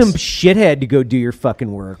find shorts. some shithead to go do your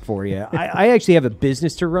fucking work for you. I actually have a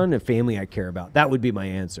business to run, a family I care about. That would be my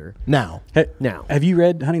answer. Now. Now. Have you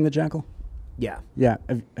read Hunting the Jackal? Yeah. Yeah.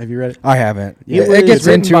 Have you read it? I haven't. It It gets was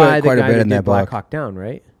written into by it the quite a guy bit who in did that Black book. Hawk Down,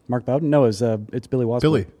 right? Mark Bowden? No, it's Billy Wall's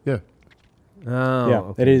Billy, book. yeah. Oh, Yeah,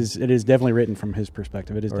 okay. it is definitely written from his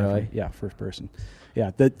perspective. It is Really? definitely first person.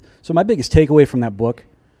 Yeah. So my biggest takeaway from that book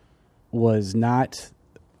was not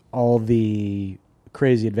all the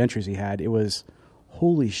crazy adventures he had. It was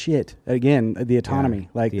holy shit. Again, the autonomy. Yeah,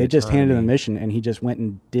 like the they just handed him a autonomy. mission and he just went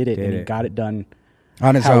and did it and he got it done.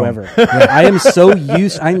 On his However, own.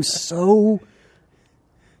 I'm so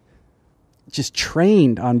just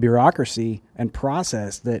trained on bureaucracy and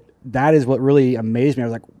process that is what really amazed me. I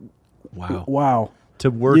was like, wow.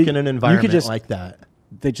 To work in an environment like that.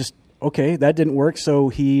 They just, okay, that didn't work. So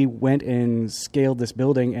he went and scaled this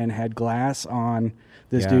building and had glass on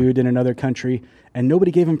this dude in another country, and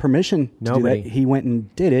nobody gave him permission to do that. He went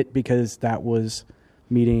and did it because that was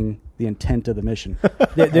meeting the intent of the mission.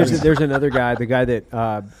 There's another guy, the guy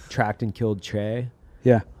that tracked and killed Che.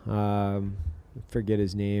 Yeah. Forget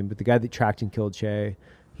his name, but the guy that tracked and killed Che,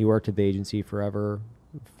 he worked at the agency forever.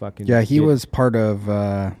 He was part of...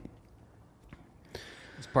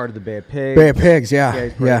 he's part of the Bay of Pigs. Bay of Pigs,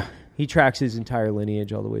 yeah. He tracks his entire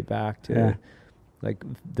lineage all the way back to,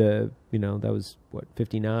 that was,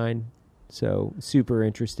 59? So super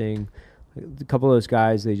interesting. A couple of those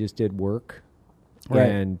guys, they just did work. Right.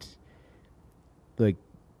 And,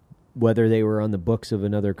 whether they were on the books of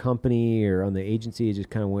another company or on the agency, it just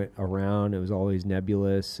kind of went around. It was always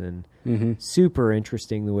nebulous and super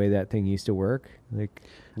interesting the way that thing used to work. I'm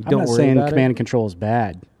not saying command and control is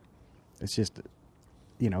bad. It's just,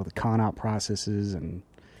 the con-out processes and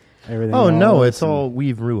everything. Oh, no, it's all,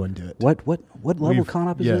 we've ruined it. What level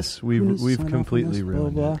con-op is this? Yes, we've completely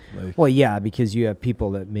ruined it. Well, yeah, because you have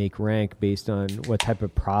people that make rank based on what type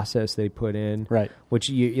of process they put in. Right. Which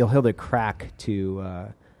you'll hold a crack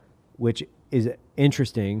to... which is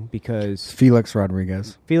interesting because... Felix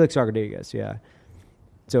Rodriguez, yeah.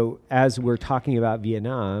 So as we're talking about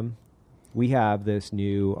Vietnam, we have this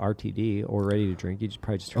new RTD, or ready to drink. You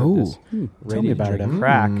probably just heard this. Tell me about it.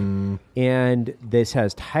 Crack. And this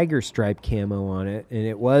has tiger stripe camo on it, and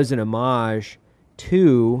it was an homage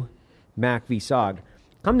to Mac v. SOG.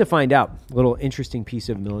 Come to find out, a little interesting piece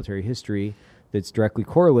of military history that's directly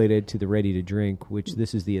correlated to the ready to drink, which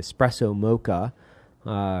this is the espresso mocha.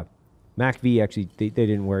 Mac V actually, they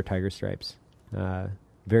didn't wear tiger stripes.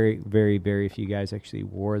 Very, very, very few guys actually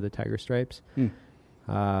wore the tiger stripes.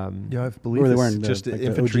 I believe they it's wearing just the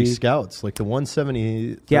infantry OG? Scouts, like the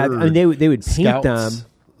 170. Yeah, and they would paint Scouts, them.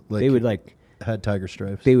 They would had tiger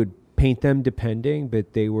stripes. They would paint them depending, but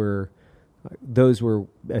those were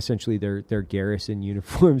essentially their garrison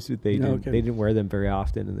uniforms. But they didn't wear them very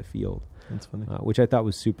often in the field. That's funny. Which I thought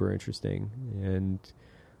was super interesting.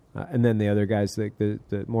 And then the other guys, like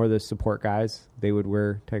the more the support guys, they would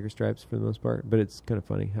wear tiger stripes for the most part. But it's kind of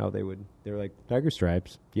funny how they're like, tiger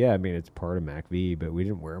stripes? Yeah, I mean, it's part of MACV, but we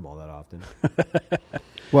didn't wear them all that often.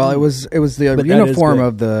 Well, it was the But uniform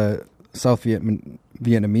of the South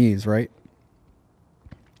Vietnamese, right?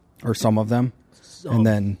 Or some of them. And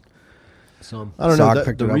then Some. I don't know. SOG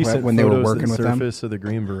picked The it up recent when they were photos working that with them. surface of the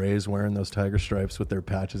Green Berets wearing those tiger stripes with their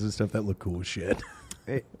patches and stuff, that looked cool as shit.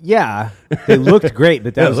 Yeah, they looked great,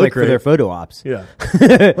 but that was like for their photo ops. Yeah.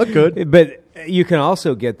 Look good. But you can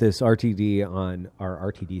also get this RTD on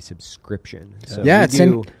our RTD subscription. So Yeah, we it's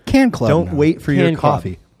in Can Club. Don't now. wait for Can your Club.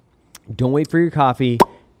 coffee. Don't wait for your coffee.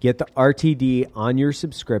 Get the RTD on your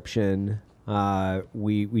subscription.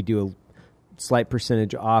 We do a slight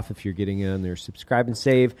percentage off if you're getting it on their subscribe and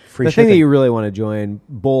save. Free the thing that shipping. you really want to join,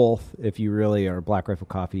 both if you really are a Black Rifle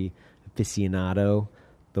Coffee aficionado,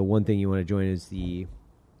 the one thing you want to join is the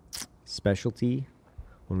specialty.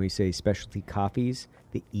 When we say specialty coffees,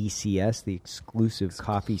 the ECS, the exclusive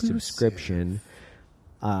coffee subscription,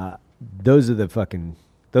 those are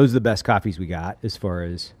the best coffees we got as far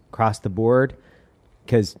as across the board.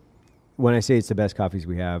 Because when I say it's the best coffees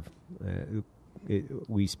we have,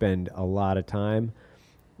 we spend a lot of time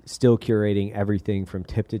still curating everything from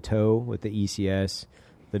tip to toe with the ECS,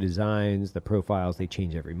 the designs, the profiles. They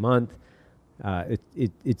change every month.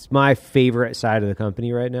 It's my favorite side of the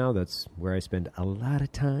company right now. That's where I spend a lot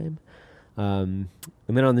of time. And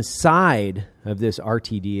then on the side of this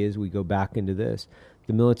RTD, as we go back into this,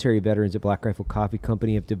 the military veterans at Black Rifle Coffee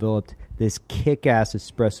Company have developed this kick-ass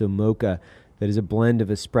espresso mocha that is a blend of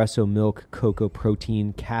espresso milk, cocoa,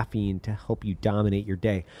 protein, caffeine to help you dominate your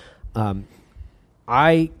day.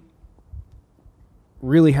 I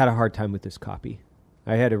really had a hard time with this copy.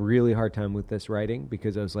 I had a really hard time with this writing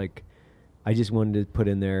because I was like, I just wanted to put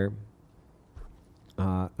in there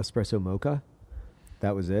espresso mocha.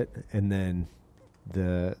 That was it. And then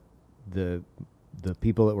the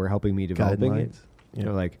people that were helping me developing it,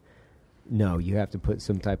 they're like, no, you have to put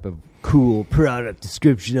some type of cool product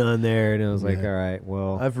description on there. And I was like, all right,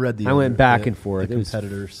 well, I've read I went back and forth. The It was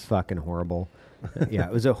competitors. fucking horrible. Yeah,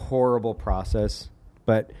 it was a horrible process,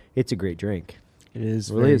 but it's a great drink. It is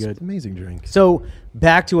Really very is. good. Amazing drink. So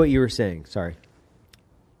back to what you were saying. Sorry.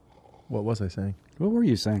 What was I saying? What were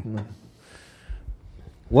you saying?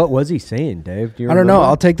 What was he saying, Dave? Do you I don't know. remember?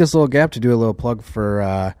 I'll take this little gap to do a little plug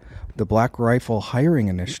for the Black Rifle hiring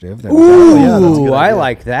initiative. That Ooh, yeah, that's a good I idea.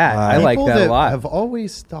 like that. I like People that a lot. Have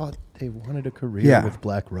always thought they wanted a career with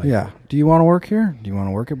Black Rifle. Yeah. Do you want to work here? Do you want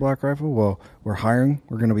to work at Black Rifle? Well, we're hiring.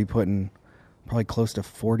 We're going to be putting probably close to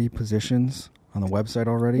 40 positions on the website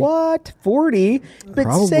already. What? 40? But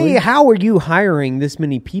Probably. say, how are you hiring this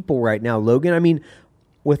many people right now, Logan? I mean,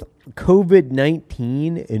 with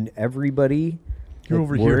COVID-19 and everybody You're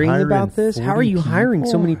over here worrying hiring about this, how are you 40 hiring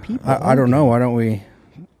so people? many people? I don't know. Why don't we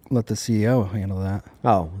let the CEO handle that?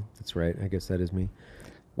 Oh, that's right. I guess that is me.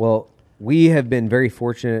 Well, we have been very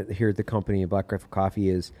fortunate here at the company. Black Rifle Coffee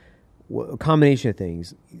is a combination of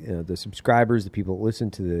things. You know, the subscribers, the people that listen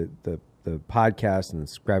to the podcast, and the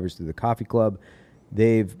subscribers to the coffee club,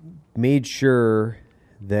 they've made sure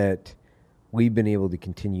that we've been able to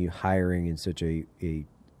continue hiring in such a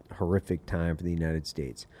horrific time for the United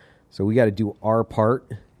States. So we got to do our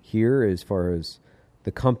part here as far as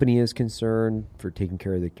the company is concerned for taking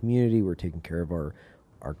care of the community. We're taking care of our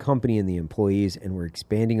company and the employees, and we're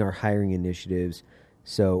expanding our hiring initiatives.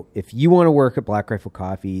 So if you want to work at Black Rifle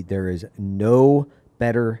Coffee, there is no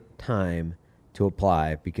better time to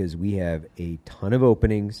apply because we have a ton of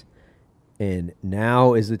openings, and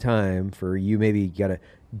now is the time for you. Maybe you got to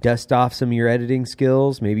dust off some of your editing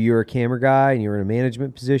skills. Maybe you're a camera guy and you're in a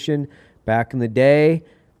management position back in the day.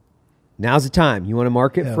 Now's the time. You want to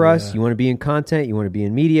market for us? You want to be in content? You want to be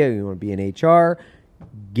in media? You want to be in HR?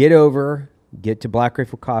 Get to Black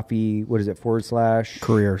Rifle Coffee. What is it? /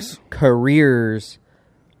 Careers.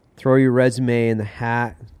 Throw your resume in the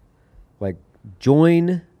hat. Like,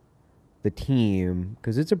 join the team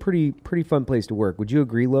because it's a pretty fun place to work. Would you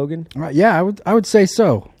agree, Logan? Yeah, I would say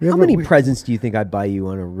so. How many presents do you think I buy you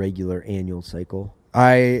on a regular annual cycle?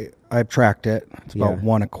 I've tracked it. It's about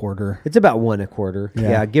one a quarter. It's about one a quarter.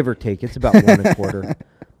 Yeah. Yeah, give or take. It's about one a quarter.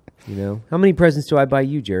 You know, how many presents do I buy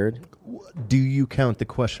you, Jared? Do you count the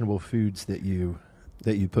questionable foods that you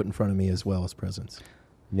put in front of me as well as presents?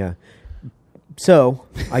 Yeah. So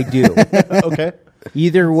I do. Okay.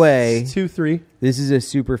 Either way, 2, 3 this is a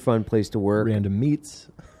super fun place to work. random meats.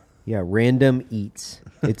 Yeah, Random Eats.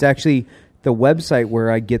 It's actually the website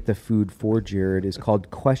where I get the food for Jared is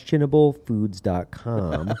called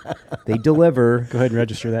questionablefoods.com. They deliver. Go ahead and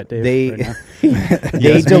register that, Dave. They right now.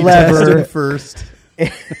 they deliver first.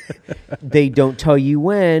 They don't tell you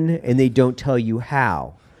when, and they don't tell you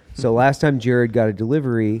how. So last time Jared got a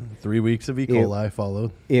delivery, 3 weeks of E. coli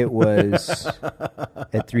followed. it was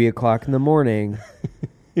at 3 o'clock in the morning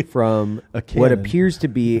from A what cannon. appears to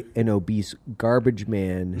be an obese garbage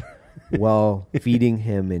man while feeding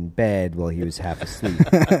him in bed while he was half asleep.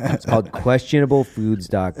 It's called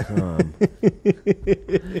questionablefoods.com.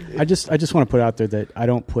 I just want to put out there that I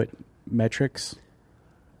don't put metrics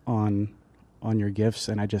on your gifts,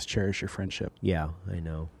 and I just cherish your friendship. Yeah, I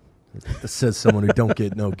know. That says someone who don't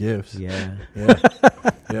get no gifts. Yeah. Yeah.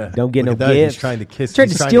 Don't get Look no at that. gifts. He's trying to kiss. Tried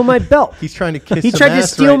to steal my belt. He's trying to kiss. He some tried to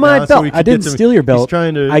ass steal right my now belt. So he I can didn't get some- steal your belt. He's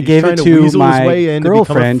trying to, I gave it to weasel his my way in to become a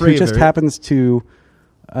girlfriend, who just Fravor. happens to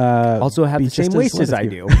Also have be the same just waist as I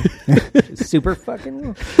lithe do. Super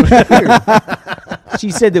fucking weird. She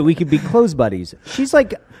said that we could be close buddies. She's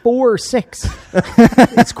like 4 or 6.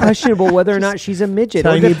 It's questionable whether or not she's a midget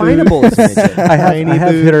or Tiny definable as a midget. I Tiny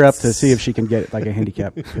have hit her up boots. to see if she can get like a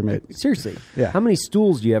handicap permit. Seriously. Yeah. How many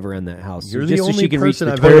stools do you have around that house? You're just the so only she can reach person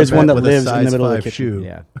the I've toilet. ever There is one met that with a lives in the size middle of the 5 kitchen. shoe.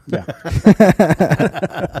 Yeah. Yeah.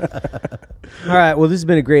 All right. Well, this has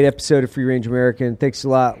been a great episode of Free Range American. Thanks a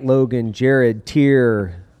lot, Logan, Jared,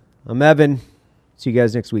 Tyr. I'm Evan. See you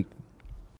guys next week.